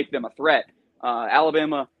space and make them a threat.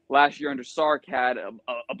 Alabama last year under Sark had a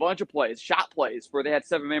bunch of plays, shot plays, where they had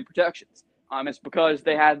 7-man protections. It's because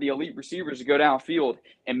they had the elite receivers to go downfield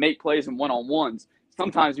and make plays in one-on-ones,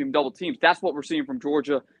 sometimes even double teams. That's what we're seeing from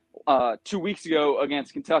Georgia 2 weeks ago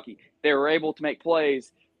against Kentucky. They were able to make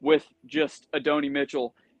plays with just Adonai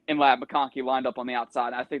Mitchell and Ladd McConkey lined up on the outside.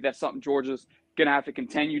 And I think that's something Georgia's going to have to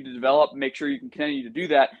continue to develop, make sure you can continue to do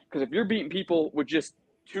that. Because if you're beating people with just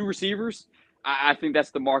 2 receivers, I think that's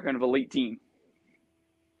the mark of an elite team.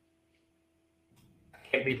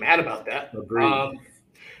 Can't be mad about that. Agreed.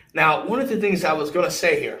 Now, one of the things I was going to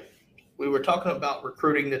say here, we were talking about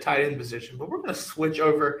recruiting the tight end position, but we're going to switch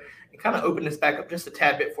over and kind of open this back up just a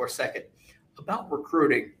tad bit for a second about—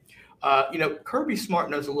 Kirby Smart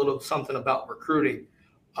knows a little something about recruiting.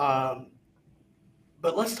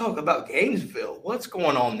 But let's talk about Gainesville. What's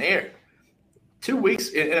going on there? 2 weeks,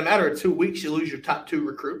 in a matter of 2 weeks, you lose your top 2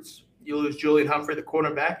 recruits. You lose Julian Humphrey, the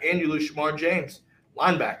cornerback, and you lose Shamar James,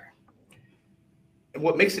 linebacker. And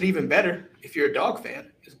what makes it even better, if you're a Dog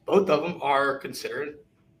fan, is both of them are considering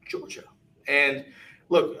Georgia. And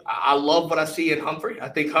look, I love what I see in Humphrey. I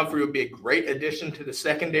think Humphrey would be a great addition to the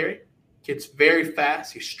secondary. Kid's very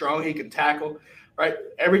fast. He's strong. He can tackle. Right,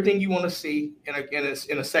 everything you want to see in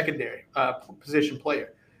a secondary position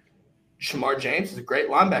player. Shamar James is a great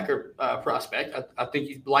linebacker prospect. I think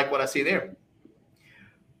you like what I see there.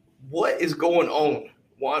 What is going on?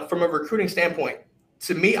 One, from a recruiting standpoint,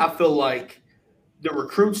 to me, I feel like the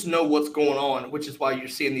recruits know what's going on, which is why you're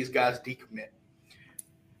seeing these guys decommit.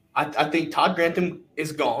 I think Todd Grantham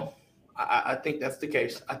is gone. I think that's the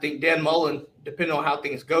case. I think Dan Mullen, depending on how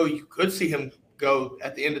things go, you could see him go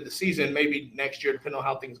at the end of the season, maybe next year, depending on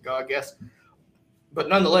how things go, I guess. But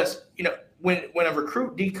nonetheless, when a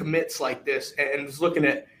recruit decommits like this and is looking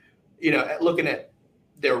at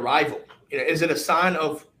their rival, is it a sign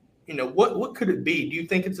of, what could it be? Do you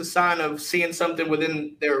think it's a sign of seeing something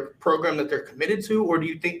within their program that they're committed to, or do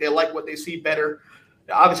you think they like what they see better?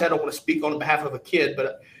 Obviously, I don't want to speak on behalf of a kid,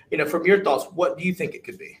 but from your thoughts, what do you think it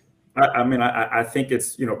could be? I think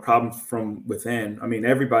it's, problem from within. I mean,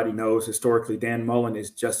 everybody knows historically Dan Mullen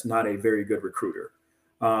is just not a very good recruiter.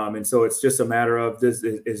 And so it's just a matter of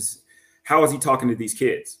how is he talking to these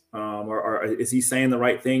kids? Or is he saying the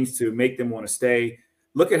right things to make them want to stay?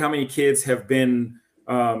 Look at how many kids have been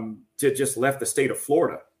just left the state of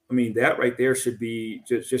Florida. I mean, that right there should be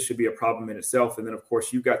a problem in itself. And then, of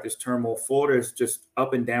course, you've got this turmoil. Florida is just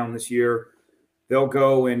up and down this year. They'll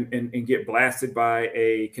go and get blasted by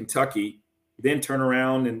a Kentucky, then turn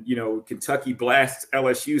around and, Kentucky blasts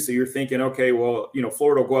LSU. So you're thinking, okay, well,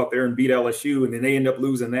 Florida will go out there and beat LSU, and then they end up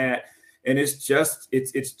losing that. And it's just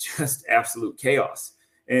absolute chaos.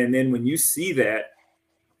 And then when you see that,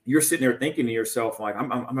 you're sitting there thinking to yourself, like,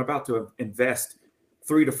 I'm about to invest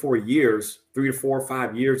 3 to 4 or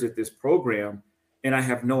 5 years at this program, and I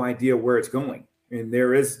have no idea where it's going. And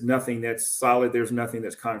there is nothing that's solid. There's nothing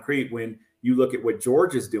that's concrete. When you look at what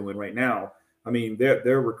Georgia's doing right now, I mean,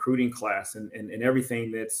 their recruiting class and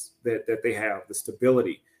everything that they have, the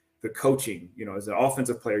stability, the coaching, as an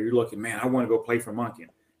offensive player, you're looking, man, I want to go play for Monken.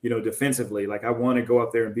 Defensively, like I want to go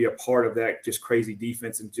up there and be a part of that just crazy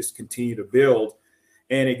defense and just continue to build.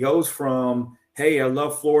 And it goes from, hey, I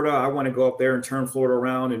love Florida, I want to go up there and turn Florida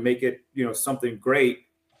around and make it, something great,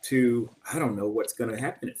 to I don't know what's going to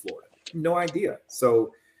happen in Florida. No idea.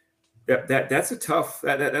 So that's a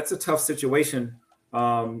tough situation.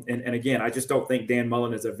 And again, I just don't think Dan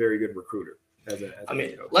Mullen is a very good recruiter.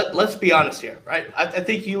 Let's be honest here, right? I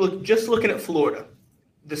think looking at Florida,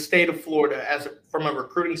 the state of Florida from a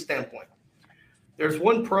recruiting standpoint, there's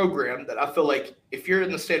one program that I feel like if you're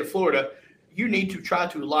in the state of Florida, you need to try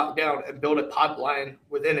to lock down and build a pipeline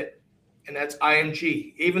within it. And that's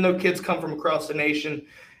IMG. Even though kids come from across the nation,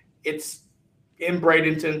 it's in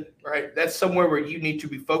Bradenton, right? That's somewhere where you need to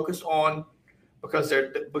be focused on because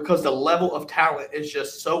the level of talent is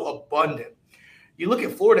just so abundant. You look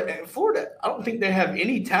at Florida, and Florida, I don't think they have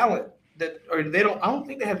any talent I don't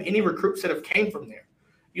think they have any recruits that have came from there.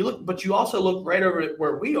 But you also look right over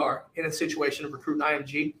where we are in a situation of recruiting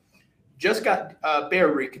IMG. Just got Bear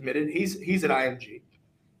recommitted. He's at IMG.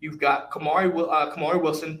 You've got Kamari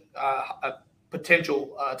Wilson, a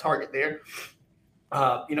potential target there.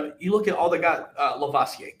 You look at all they got,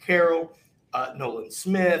 Lavoisier Carroll, Nolan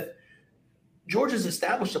Smith. Georgia's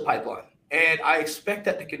established a pipeline, and I expect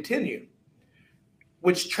that to continue,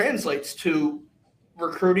 which translates to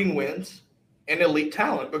recruiting wins and elite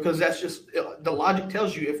talent, because that's just the logic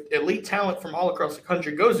tells you if elite talent from all across the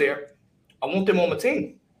country goes there, I want them on my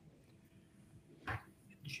team.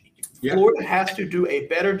 Yeah. Florida has to do a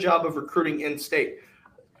better job of recruiting in-state.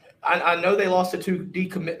 I know they lost the 2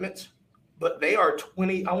 decommitments, but they are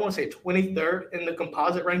 23rd in the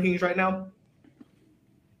composite rankings right now.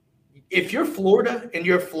 If you're Florida and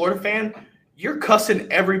you're a Florida fan, you're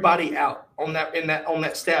cussing everybody out on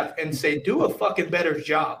that staff and say, do a fucking better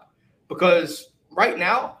job. Because right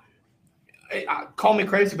now, call me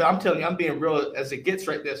crazy, but I'm telling you, I'm being real as it gets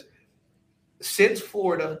right this. Since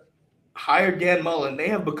Florida hired Dan Mullen, they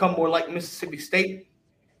have become more like Mississippi State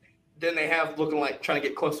than they have looking like trying to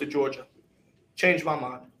get close to Georgia. Changed my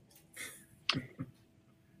mind.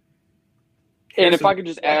 And if I could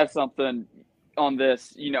just add something on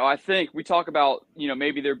this, I think we talk about,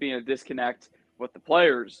 maybe there being a disconnect with the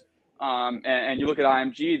players. And you look at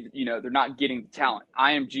IMG, they're not getting the talent.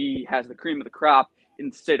 IMG has the cream of the crop in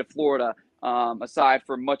the state of Florida, aside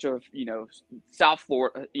from much of, South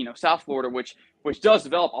Florida, which does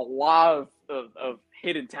develop a lot of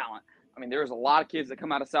hidden talent. I mean, there's a lot of kids that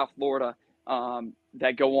come out of South Florida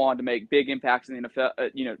that go on to make big impacts in the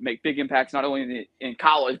NFL, make big impacts not only in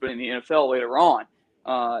college, but in the NFL later on.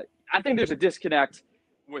 I think there's a disconnect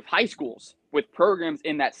with high schools, with programs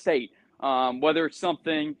in that state, whether it's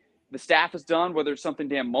something the staff has done, whether it's something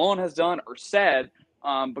Dan Mullen has done or said,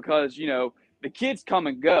 because, the kids come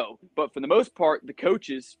and go, but for the most part, the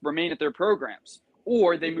coaches remain at their programs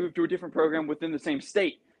or they move to a different program within the same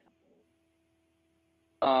state.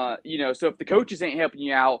 So if the coaches ain't helping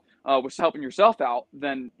you out with helping yourself out,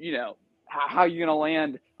 then, how are you going to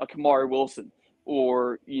land a Kamari Wilson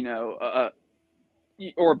or,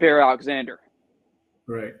 or a Bear Alexander?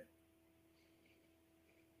 Right.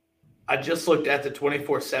 I just looked at the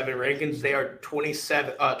 24/7 rankings. They are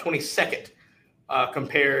 22nd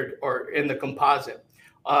compared or in the composite.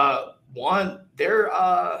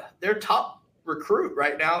 Their top recruit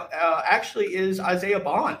right now actually is Isaiah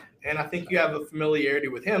Bond. And I think you have a familiarity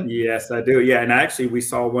with him. Yes, I do. Yeah, and actually we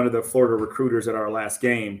saw one of the Florida recruiters at our last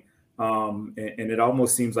game, and it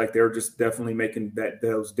almost seems like they're just definitely making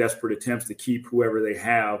those desperate attempts to keep whoever they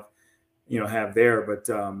have there. But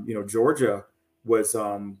Georgia was,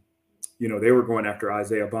 they were going after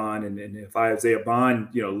Isaiah Bond, and if Isaiah Bond,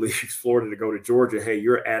 leaves Florida to go to Georgia, hey,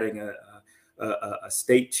 you're adding a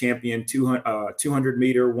state champion 200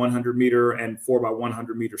 meter, 100 meter, and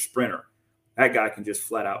 4x100 meter sprinter. That guy can just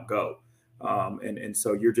flat out go. And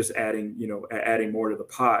so you're just adding more to the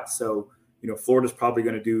pot. So, Florida's probably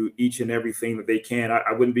going to do each and everything that they can.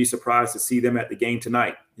 I wouldn't be surprised to see them at the game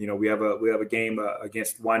tonight. We have a game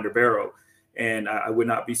against Winder Barrow, and I would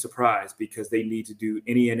not be surprised because they need to do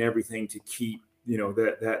any and everything to keep,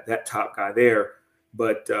 that top guy there.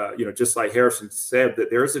 But, just like Harrison said, that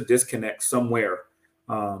there's a disconnect somewhere.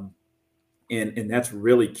 And that's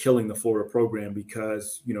really killing the Florida program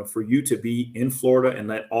because, for you to be in Florida and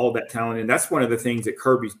let all that talent in, that's one of the things that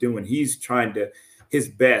Kirby's doing. He's trying his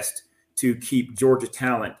best to keep Georgia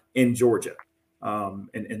talent in Georgia.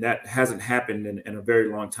 And that hasn't happened in a very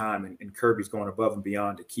long time. And Kirby's going above and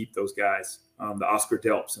beyond to keep those guys, the Oscar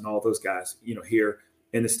Delps and all those guys, here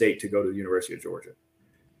in the state to go to the University of Georgia.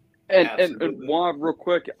 And Juan, real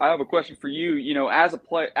quick, I have a question for you. As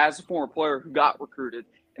a former player who got recruited,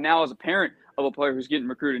 and now as a parent of a player who's getting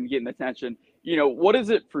recruited and getting attention, what is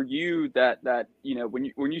it for you that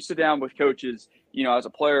when you sit down with coaches, as a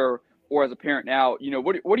player or as a parent now,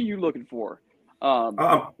 what are you looking for,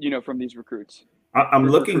 from these recruits? I'm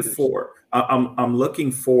looking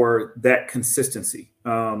for that consistency.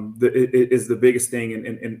 Is the biggest thing,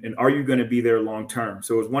 and are you going to be there long term?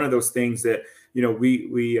 So it was one of those things that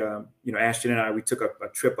we Ashton and I, we took a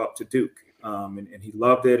trip up to Duke, and he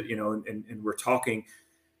loved it, and we're talking.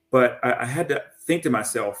 But I had to think to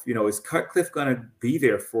myself, is Cutcliffe going to be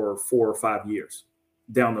there for 4 or 5 years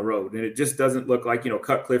down the road? And it just doesn't look like,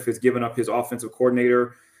 Cutcliffe has given up his offensive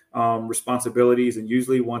coordinator responsibilities. And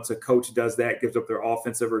usually once a coach does that, gives up their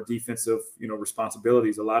offensive or defensive,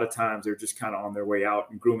 responsibilities, a lot of times they're just kind of on their way out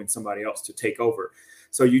and grooming somebody else to take over.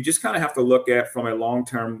 So you just kind of have to look at from a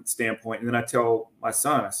long-term standpoint. And then I tell my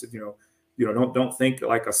son, I said, don't think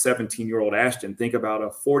like a 17-year-old Ashton. Think about a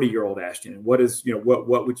 40-year-old Ashton. And what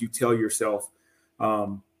would you tell yourself,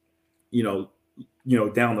 down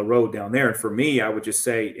the road down there? And for me, I would just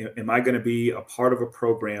say, am I going to be a part of a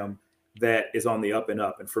program that is on the up and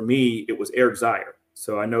up? And for me, it was Eric Zier.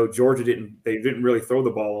 So I know Georgia didn't really throw the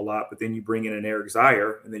ball a lot, but then you bring in an Eric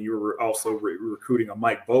Zier, and then you were also recruiting a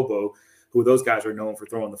Mike Bobo, who those guys are known for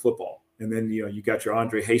throwing the football. And then, you got your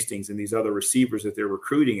Andre Hastings and these other receivers that they're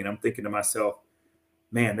recruiting. And I'm thinking to myself,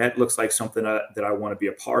 man, that looks like something that I want to be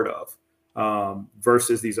a part of,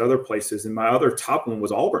 versus these other places. And my other top one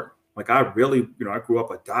was Auburn. Like I really, I grew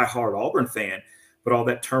up a diehard Auburn fan, but all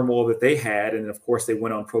that turmoil that they had. And of course they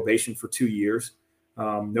went on probation for 2 years,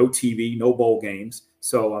 no TV, no bowl games.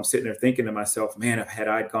 So I'm sitting there thinking to myself, man, had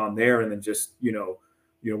I gone there and then just,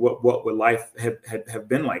 what would life have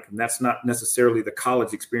been like? And that's not necessarily the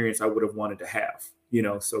college experience I would have wanted to have,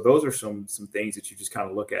 so those are some things that you just kind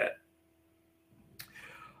of look at.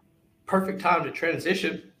 Perfect time to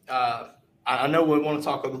transition. I know we want to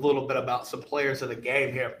talk a little bit about some players of the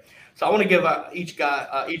game here. So I want to give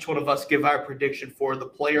each one of us give our prediction for the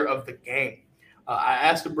player of the game. I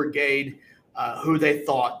asked the brigade who they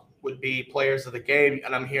thought would be players of the game,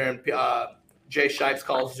 and I'm hearing Jay Shipes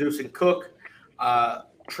calls Zeus and Cook,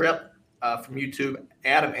 Tripp from YouTube,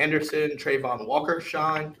 Adam Anderson, Trayvon Walker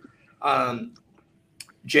shine.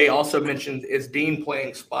 Jay also mentioned, is Dean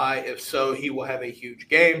playing spy? If so, he will have a huge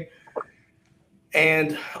game.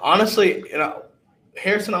 And honestly,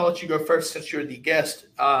 Harrison, I'll let you go first since you're the guest.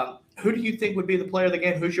 Who do you think would be the player of the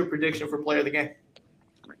game? Who's your prediction for player of the game?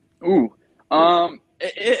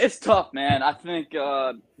 It's tough, man. I think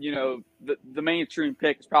the mainstream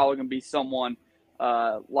pick is probably going to be someone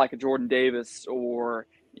like a Jordan Davis or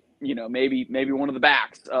maybe one of the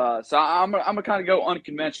backs. So I'm gonna kind of go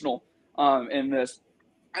unconventional in this,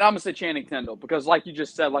 and I'm gonna say Channing Tindall because, like you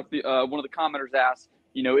just said, like the one of the commenters asked,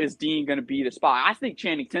 is Dean going to be the spy? I think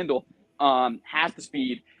Channing Tindall has the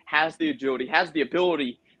speed, has the agility, has the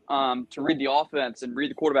ability to read the offense and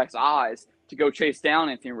read the quarterback's eyes to go chase down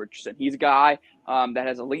Anthony Richardson. He's a guy that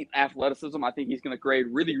has elite athleticism. I think he's going to grade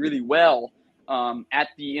really, really well at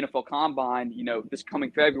the NFL Combine, this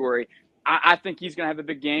coming February. I think he's going to have a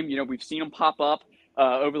big game. We've seen him pop up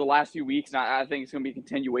over the last few weeks, and I think it's going to be a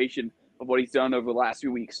continuation of what he's done over the last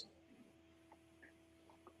few weeks.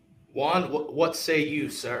 Juan, what say you,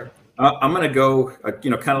 sir? I'm going to go, kind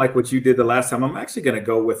of like what you did the last time. I'm actually going to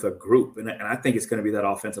go with a group, and I think it's going to be that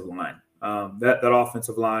offensive line. That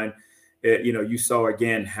offensive line, you saw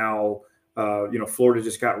again how Florida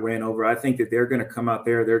just got ran over. I think that they're going to come out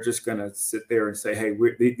there. They're just going to sit there and say, "Hey,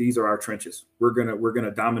 these are our trenches. We're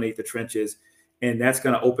gonna dominate the trenches," and that's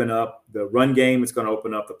going to open up the run game. It's going to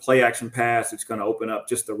open up the play action pass. It's going to open up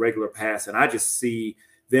just the regular pass, and I just see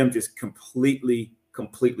them just completely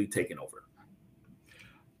taking over.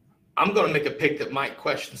 I'm going to make a pick that might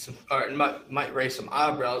question some, or might raise some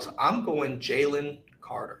eyebrows. I'm going Jalen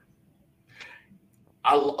Carter.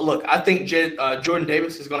 I think Jordan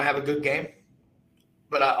Davis is going to have a good game,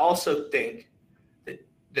 but I also think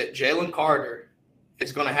that Jalen Carter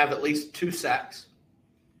is going to have at least 2 sacks,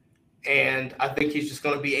 and I think he's just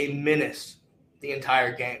going to be a menace the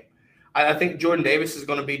entire game. I think Jordan Davis is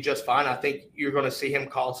going to be just fine. I think you're going to see him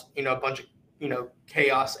cause a bunch of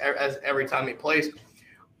chaos as every time he plays.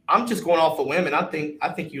 I'm just going off a whim, and I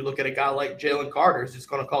think you look at a guy like Jalen Carter is just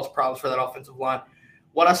going to cause problems for that offensive line.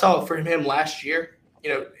 What I saw from him last year,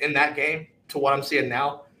 in that game to what I'm seeing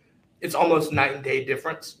now, it's almost night and day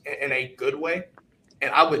difference in a good way.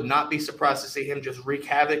 And I would not be surprised to see him just wreak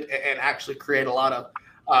havoc and actually create a lot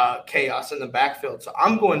of chaos in the backfield. So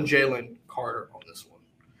I'm going Jalen Carter on this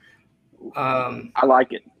one. I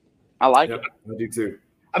like it. I do too.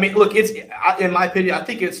 I mean, look, in my opinion, I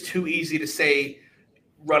think it's too easy to say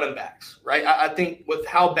running backs, right? I think with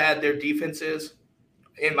how bad their defense is,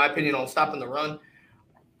 in my opinion, on stopping the run,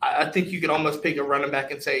 I think you could almost pick a running back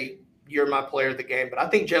and say, you're my player of the game. But I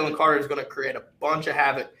think Jalen Carter is going to create a bunch of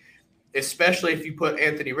havoc, especially if you put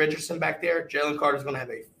Anthony Richardson back there. Jalen Carter is going to have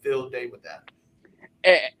a field day with that.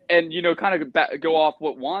 And kind of go off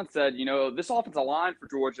what Juan said, this offensive line for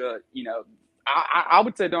Georgia, I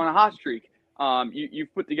would say they're on a hot streak.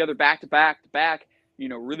 You've put together back-to-back,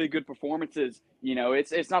 really good performances.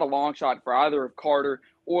 It's not a long shot for either of Carter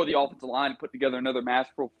or the offensive line to put together another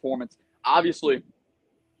masterful performance. Obviously,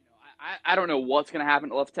 I don't know what's going to happen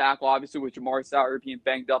at left tackle. Obviously, with Jamari Sauer being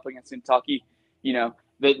banged up against Kentucky,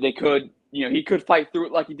 they could, he could fight through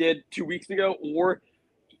it like he did 2 weeks ago, or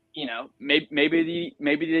maybe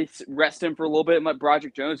they rest him for a little bit and let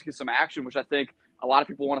Broderick Jones get some action, which I think a lot of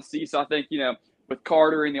people want to see. So I think with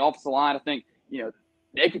Carter and the offensive line, I think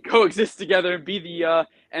they could coexist together and be the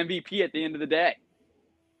MVP at the end of the day.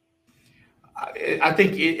 I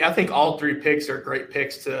think all 3 picks are great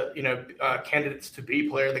picks to candidates to be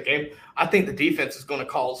player of the game. I think the defense is going to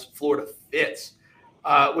cause Florida fits,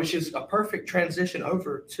 which is a perfect transition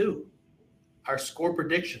over to our score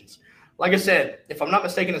predictions. Like I said, if I'm not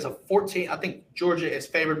mistaken, it's a 14. I think Georgia is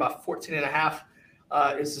favored by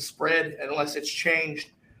 14.5 is the spread, unless it's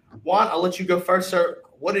changed. Juan, I'll let you go first, sir.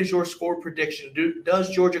 What is your score prediction?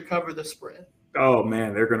 Does Georgia cover the spread? Oh,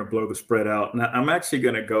 man, they're going to blow the spread out. Now, I'm actually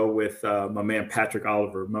going to go with my man Patrick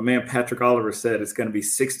Oliver. My man Patrick Oliver said it's going to be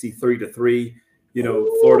 63-3.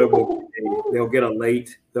 Florida they'll get a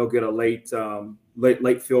late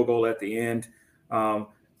field goal at the end.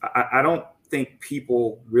 I don't think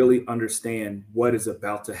people really understand what is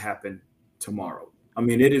about to happen tomorrow. I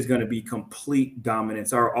mean, it is going to be complete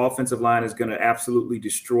dominance. Our offensive line is going to absolutely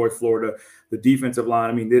destroy Florida. The defensive line,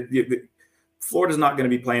 I mean, Florida's not going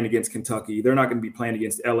to be playing against Kentucky. They're not going to be playing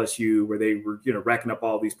against LSU where they were, racking up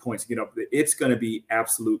all these points. It's going to be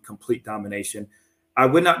absolute complete domination. I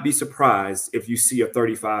would not be surprised if you see a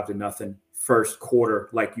 35-0 first quarter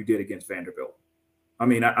like you did against Vanderbilt. I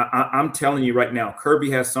mean, I'm telling you right now, Kirby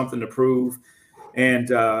has something to prove. And,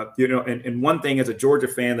 and one thing as a Georgia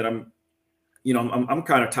fan that I'm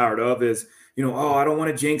kind of tired of is, I don't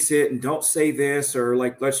want to jinx it and don't say this or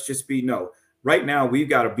let's just be no. Right now, we've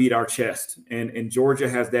got to beat our chest, and Georgia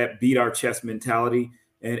has that beat our chest mentality,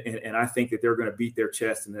 and I think that they're going to beat their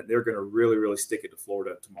chest and that they're going to really, really stick it to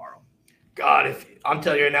Florida tomorrow. God, I'm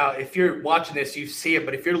telling you right now, if you're watching this, you see it,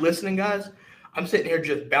 but if you're listening, guys, I'm sitting here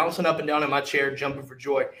just bouncing up and down in my chair, jumping for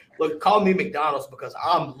joy. Look, call me McDonald's because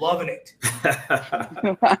I'm loving it.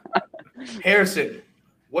 Harrison,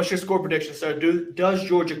 what's your score prediction, sir? Does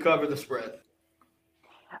Georgia cover the spread?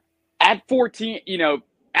 At 14,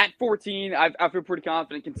 at 14, I feel pretty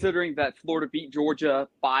confident considering that Florida beat Georgia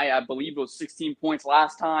by, I believe it was 16 points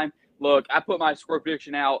last time. Look, I put my score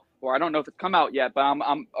prediction out, or I don't know if it's come out yet, but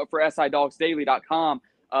I'm for SIDogsDaily.com.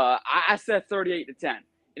 I said 38-10.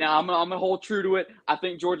 I'm gonna hold true to it. I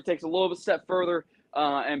think Georgia takes a little bit step further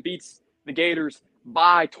and beats the Gators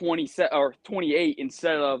by 28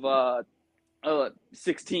 instead of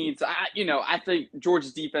 16. So I think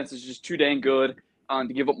Georgia's defense is just too dang good to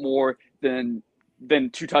give up more than 2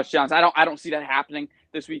 touchdowns. I don't see that happening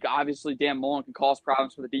this week. Obviously, Dan Mullen can cause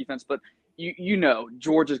problems for the defense, but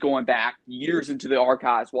Georgia's going back years into the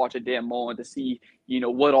archives watching Dan Mullen to see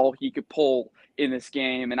what all he could pull in this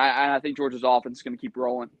game, and I think Georgia's offense is going to keep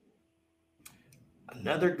rolling.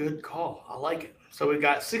 Another good call. I like it. So we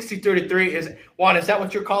got 60-33. Is that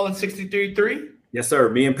what you're calling 60-33? Yes, sir.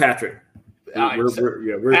 Me and Patrick.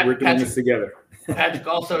 We're doing this together. Patrick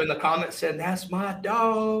also in the comments said, "That's my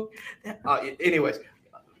dog." Anyways,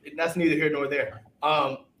 that's neither here nor there.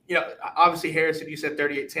 Obviously, Harrison, you said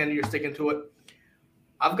 38-10. You're sticking to it.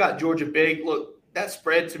 I've got Georgia big. Look, that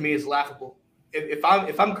spread to me is laughable. If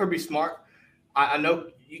I'm Kirby Smart, I know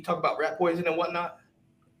you talk about rat poison and whatnot,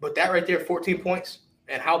 but that right there, 14 points,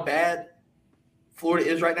 and how bad Florida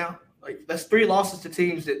is right now. Like, that's 3 losses to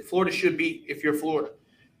teams that Florida should beat if you're Florida.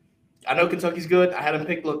 I know Kentucky's good. I had them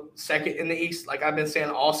picked second in the East, like I've been saying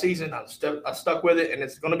all season. I stuck with it, and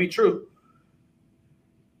it's going to be true.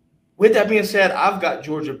 With that being said, I've got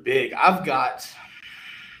Georgia big. I've got,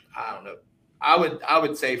 I don't know. I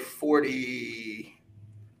would say 40.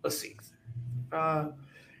 Let's see. I'm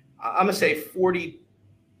gonna say 40.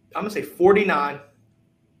 I'm gonna say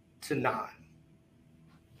 49-9.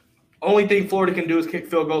 Only thing Florida can do is kick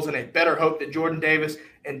field goals, and they better hope that Jordan Davis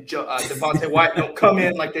and Devontae White don't come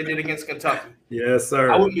in like they did against Kentucky. Yes,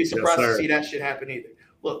 sir. I wouldn't be surprised to see that shit happen either.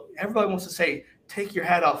 Look, everybody wants to say, take your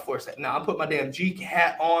hat off for a second. Now, I put my damn G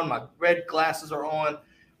hat on. My red glasses are on.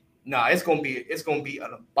 No, it's gonna be it's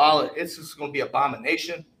just gonna be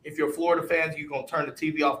abomination. If you're Florida fans, you're gonna turn the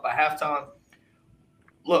TV off by halftime.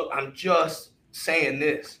 Look, I'm just saying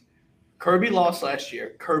this. Kirby lost last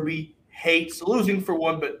year. Kirby hates losing for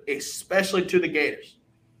one, but especially to the Gators.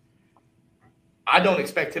 I don't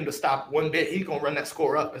expect him to stop one bit. He's gonna run that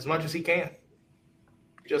score up as much as he can.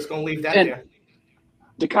 Just gonna leave that there.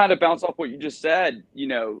 To kind of bounce off what you just said,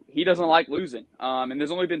 he doesn't like losing. And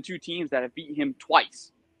there's only been 2 teams that have beaten him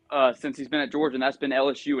twice since he's been at Georgia, and that's been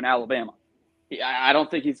LSU and Alabama. I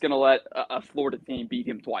don't think he's going to let a Florida team beat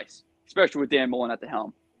him twice, especially with Dan Mullen at the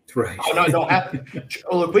helm. Right. Oh, no, it don't happen.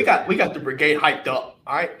 Look, we got the brigade hyped up,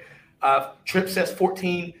 all right? Tripp says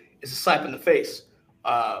 14 is a slap in the face.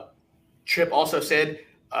 Tripp also said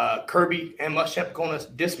Kirby and Muschamp going to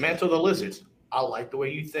dismantle the Lizards. I like the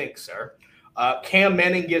way you think, sir. Cam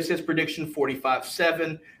Manning gives his prediction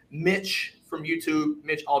 45-7. Mitch from YouTube,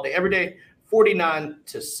 Mitch all day, every day,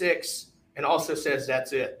 49-6, and also says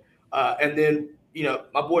that's it. And then,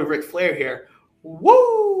 my boy Ric Flair here,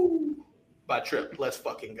 woo, by Tripp. Let's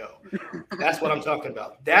fucking go. That's what I'm talking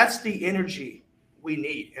about. That's the energy we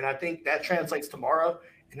need. And I think that translates tomorrow.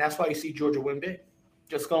 And that's why you see Georgia win big.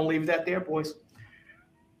 Just going to leave that there, boys.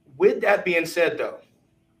 With that being said, though,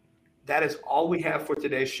 that is all we have for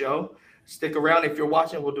today's show. Stick around. If you're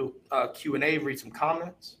watching, we'll do Q&A, read some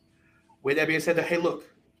comments. With that being said, hey, look,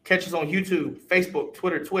 catch us on YouTube, Facebook,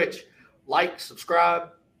 Twitter, Twitch. Like, subscribe.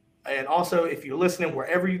 And also, if you're listening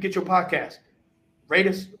wherever you get your podcast, rate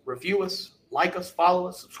us, review us, like us, follow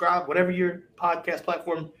us, subscribe, whatever your podcast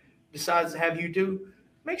platform decides to have you do.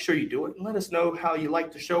 Make sure you do it and let us know how you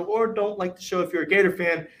like the show or don't like the show. If you're a Gator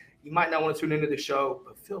fan, you might not want to tune into the show,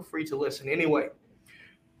 but feel free to listen anyway.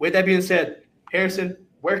 With that being said, Harrison,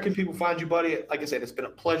 where can people find you, buddy? Like I said, it's been a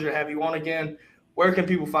pleasure to have you on again. Where can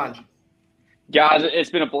people find you? Guys,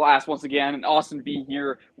 it's been a blast once again, and awesome to be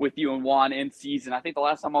here with you and Juan in season. I think the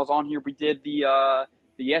last time I was on here, we did the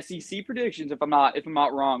SEC predictions, if I'm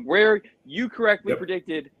not wrong, where you correctly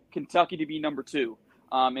predicted Kentucky to be number 2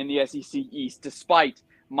 in the SEC East, despite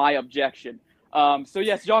my objection. So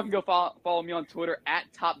yes, y'all can go follow me on Twitter at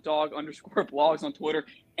 @topdog_blogs on Twitter,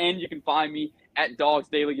 and you can find me at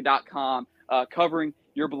dogsdaily.com covering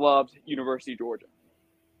your beloved University of Georgia.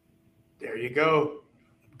 There you go.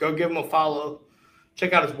 Go give him a follow.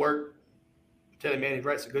 Check out his work. I'm telling you, man, he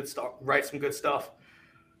writes some good stuff.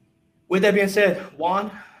 With that being said,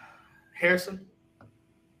 Juan, Harrison,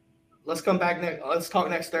 let's come back next. Let's talk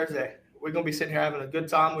next Thursday. We're gonna be sitting here having a good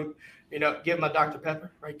time. give my Dr.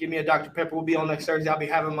 Pepper, right? Give me a Dr. Pepper. We'll be on next Thursday. I'll be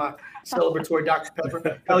having my celebratory Dr.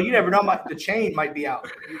 Pepper. Hell, you never know. The chain might be out.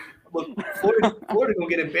 Look, Florida going to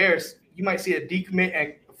get embarrassed. You might see a decommit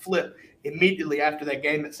and flip immediately after that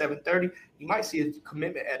game at 7:30. You might see a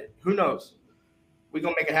commitment edit. Who knows? We're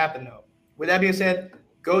going to make it happen, though. With that being said,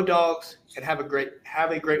 go Dogs and have a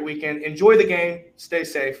great weekend. Enjoy the game. Stay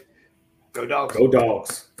safe. Go Dogs. Go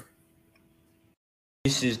Dogs.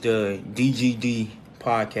 This is the DGD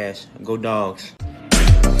podcast. Go Dogs.